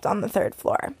also slept on the 3rd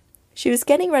floor. She was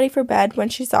getting ready for bed when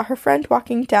she saw her friend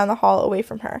walking down the hall away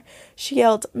from her. She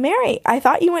yelled, "Mary, I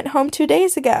thought you went home 2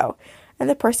 days ago." And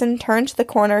the person turned the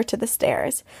corner to the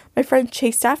stairs. My friend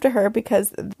chased after her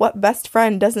because what best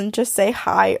friend doesn't just say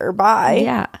hi or bye?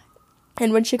 Yeah.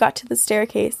 And when she got to the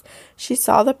staircase, she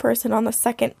saw the person on the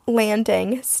 2nd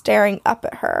landing staring up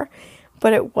at her.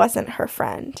 But it wasn't her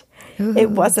friend. Ooh. It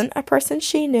wasn't a person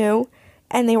she knew,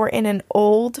 and they were in an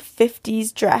old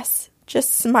 50s dress,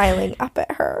 just smiling up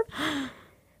at her.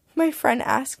 My friend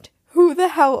asked, "Who the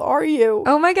hell are you?"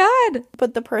 Oh my God.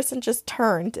 But the person just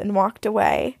turned and walked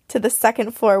away to the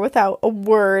 2nd floor without a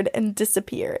word and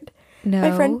disappeared. No.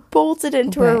 My friend bolted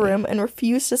into her way. room and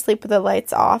refused to sleep with the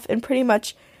lights off and pretty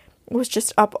much was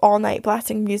just up all night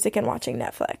blasting music and watching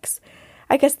Netflix.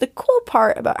 I guess the cool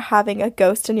part about having a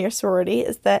ghost in your sorority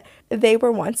is that they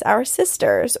were once our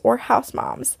sisters or house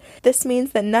moms. This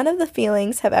means that none of the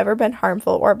feelings have ever been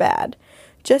harmful or bad.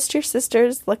 Just your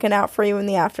sisters looking out for you in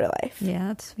the afterlife. Yeah,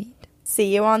 that's sweet.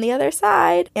 See you on the other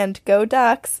side. And go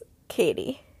Ducks,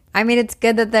 Katie. I mean, it's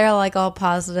good that they're like all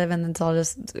positive and it's all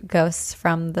just ghosts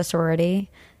from the sorority.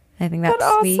 I think that's But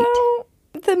also, sweet.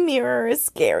 the mirror is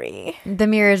scary. The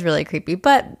mirror is really creepy,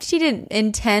 but she didn't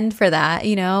intend for that,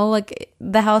 you know? Like,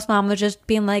 the house mom was just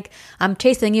being like, "I'm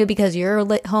chasing you because you're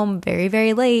home very,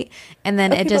 very late." And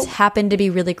then it just happened to be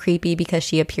really creepy because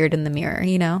she appeared in the mirror,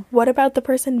 you know? What about the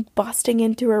person busting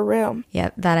into her room? Yeah,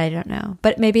 that I don't know.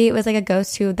 But maybe it was like a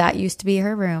ghost who that used to be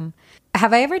her room.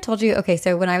 Have I ever told you? Okay,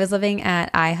 so when I was living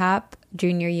at IHOP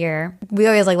junior year, we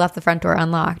always like left the front door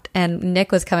unlocked, and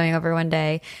Nick was coming over one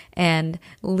day, and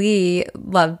Lee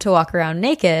loved to walk around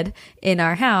naked in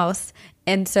our house.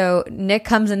 And so Nick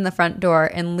comes in the front door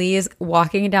and Lee's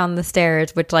walking down the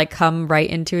stairs, which like come right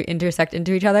intersect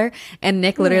into each other. And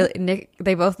Nick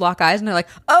they both lock eyes and they're like,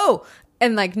 "Oh!"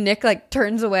 And like Nick like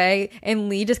turns away and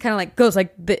Lee just kind of like goes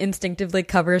like instinctively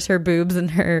covers her boobs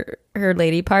and her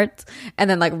lady parts and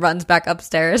then like runs back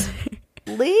upstairs.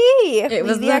 Lee! It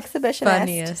was the exhibitionist.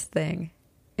 Funniest thing.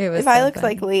 It was. If I looked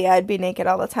like Lee, I'd be naked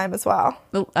all the time as well.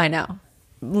 I know.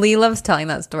 Lee loves telling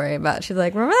that story about. She's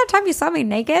like, "Remember that time you saw me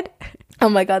naked?" Oh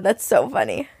my God, that's so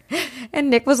funny. And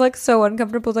Nick was like so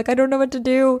uncomfortable. Like, "I don't know what to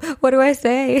do. What do I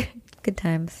say?" Good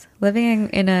times. Living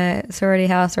in a sorority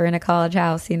house or in a college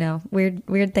house, you know,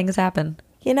 weird things happen.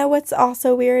 You know what's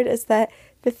also weird is that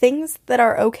The things that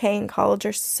are okay in college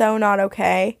are so not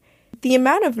okay. The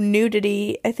amount of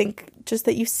nudity, I think, just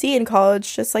that you see in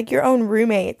college, just like your own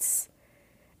roommates.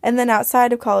 And then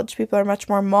outside of college, people are much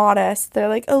more modest. They're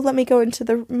like, oh, let me go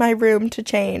into my room to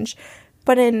change.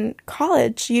 But in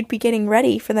college, you'd be getting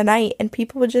ready for the night, and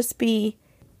people would just be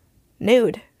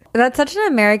nude. That's such an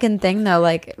American thing, though,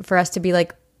 like, for us to be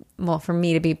like, well, for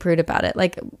me to be prude about it.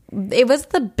 Like, it was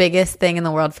the biggest thing in the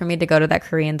world for me to go to that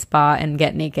Korean spa and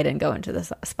get naked and go into the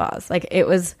spas. Like, it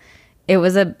was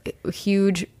a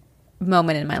huge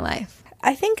moment in my life.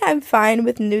 I think I'm fine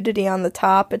with nudity on the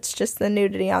top. It's just the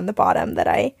nudity on the bottom that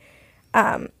I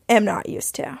am not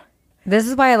used to. This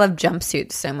is why I love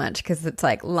jumpsuits so much, because it's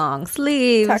like long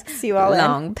sleeves, Tucks you all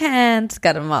long pants,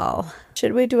 got them all.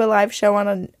 Should we do a live show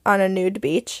on a nude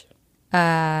beach?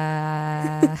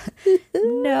 No.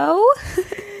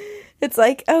 It's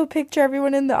like, oh, picture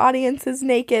everyone in the audience is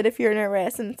naked if you're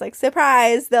nervous. And it's like,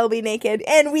 surprise, they'll be naked.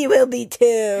 And we will be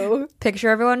too. Picture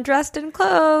everyone dressed in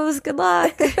clothes. Good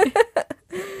luck.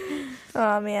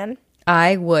 Oh, man.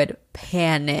 I would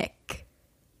panic.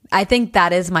 I think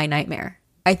that is my nightmare.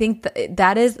 I think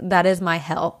that is my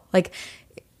hell. Like,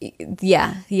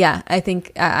 yeah. I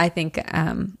think I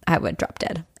would drop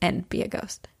dead and be a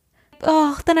ghost.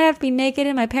 Oh, then I'd have to be naked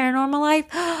in my paranormal life.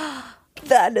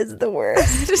 That is the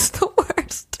worst. Just the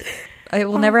worst. It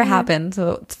will never happen,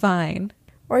 so it's fine.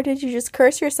 Or did you just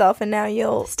curse yourself and now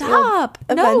you'll No.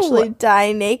 eventually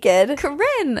die naked?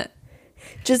 Corinne.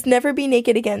 Just never be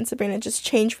naked again, Sabrina. Just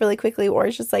change really quickly, or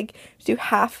just like do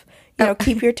half,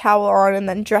 keep your towel on and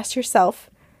then dress yourself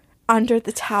under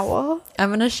the towel. I'm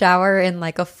going to shower in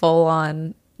like a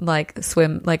full-on like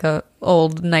a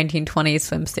old 1920s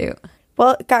swimsuit.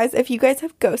 Well, guys, if you guys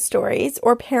have ghost stories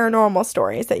or paranormal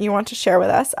stories that you want to share with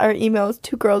us, our email is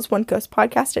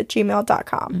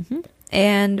twogirlsOneghostpodcast@gmail.com. Mm-hmm.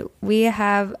 And we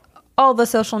have all the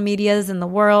social medias in the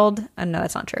world. No,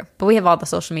 that's not true. But we have all the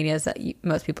social medias that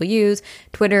most people use.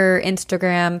 Twitter,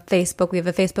 Instagram, Facebook. We have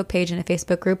a Facebook page and a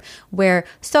Facebook group where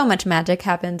so much magic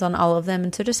happens on all of them.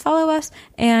 And so just follow us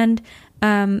and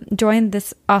join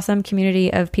this awesome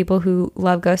community of people who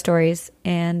love ghost stories.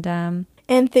 And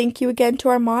thank you again to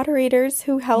our moderators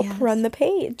who help run the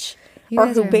page. Or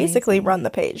who basically run the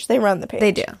page. They run the page.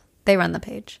 They do. They run the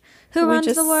page. Who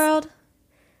runs the world?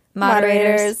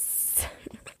 Moderators.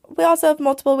 We also have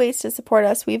multiple ways to support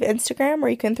us. We have Instagram, where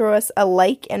you can throw us a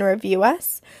like and review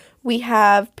us. We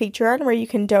have Patreon, where you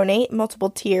can donate. Multiple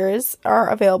tiers are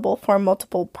available for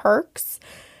multiple perks.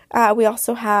 We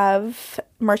also have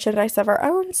merchandise of our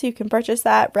own, so you can purchase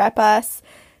that, rep us,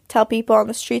 tell people on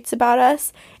the streets about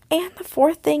us. And the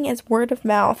fourth thing is word of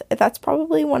mouth. That's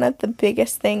probably one of the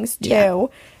biggest things, too,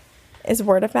 is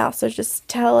word of mouth. So just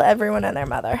tell everyone and their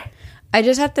mother. I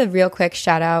just have to real quick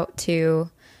shout out to,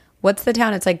 what's the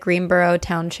town? It's like Greenboro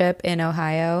Township in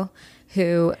Ohio,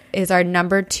 who is our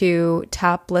number 2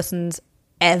 top listens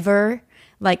ever.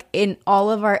 Like, in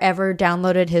all of our ever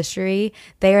downloaded history,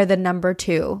 they are the number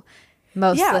 2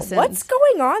 most listened. What's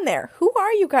going on there? Who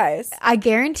are you guys? I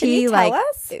guarantee, Can you tell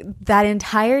us? that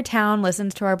entire town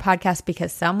listens to our podcast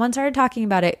because someone started talking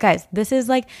about it. Guys, this is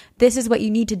what you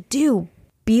need to do.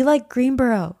 Be like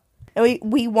Greenboro. And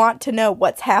we want to know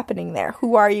what's happening there.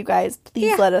 Who are you guys?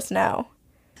 Please let us know.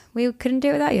 We couldn't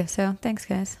do it without you, so thanks,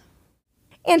 guys.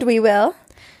 And we will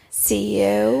see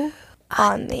you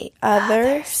on the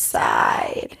other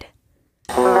side.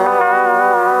 Very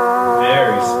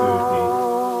spooky.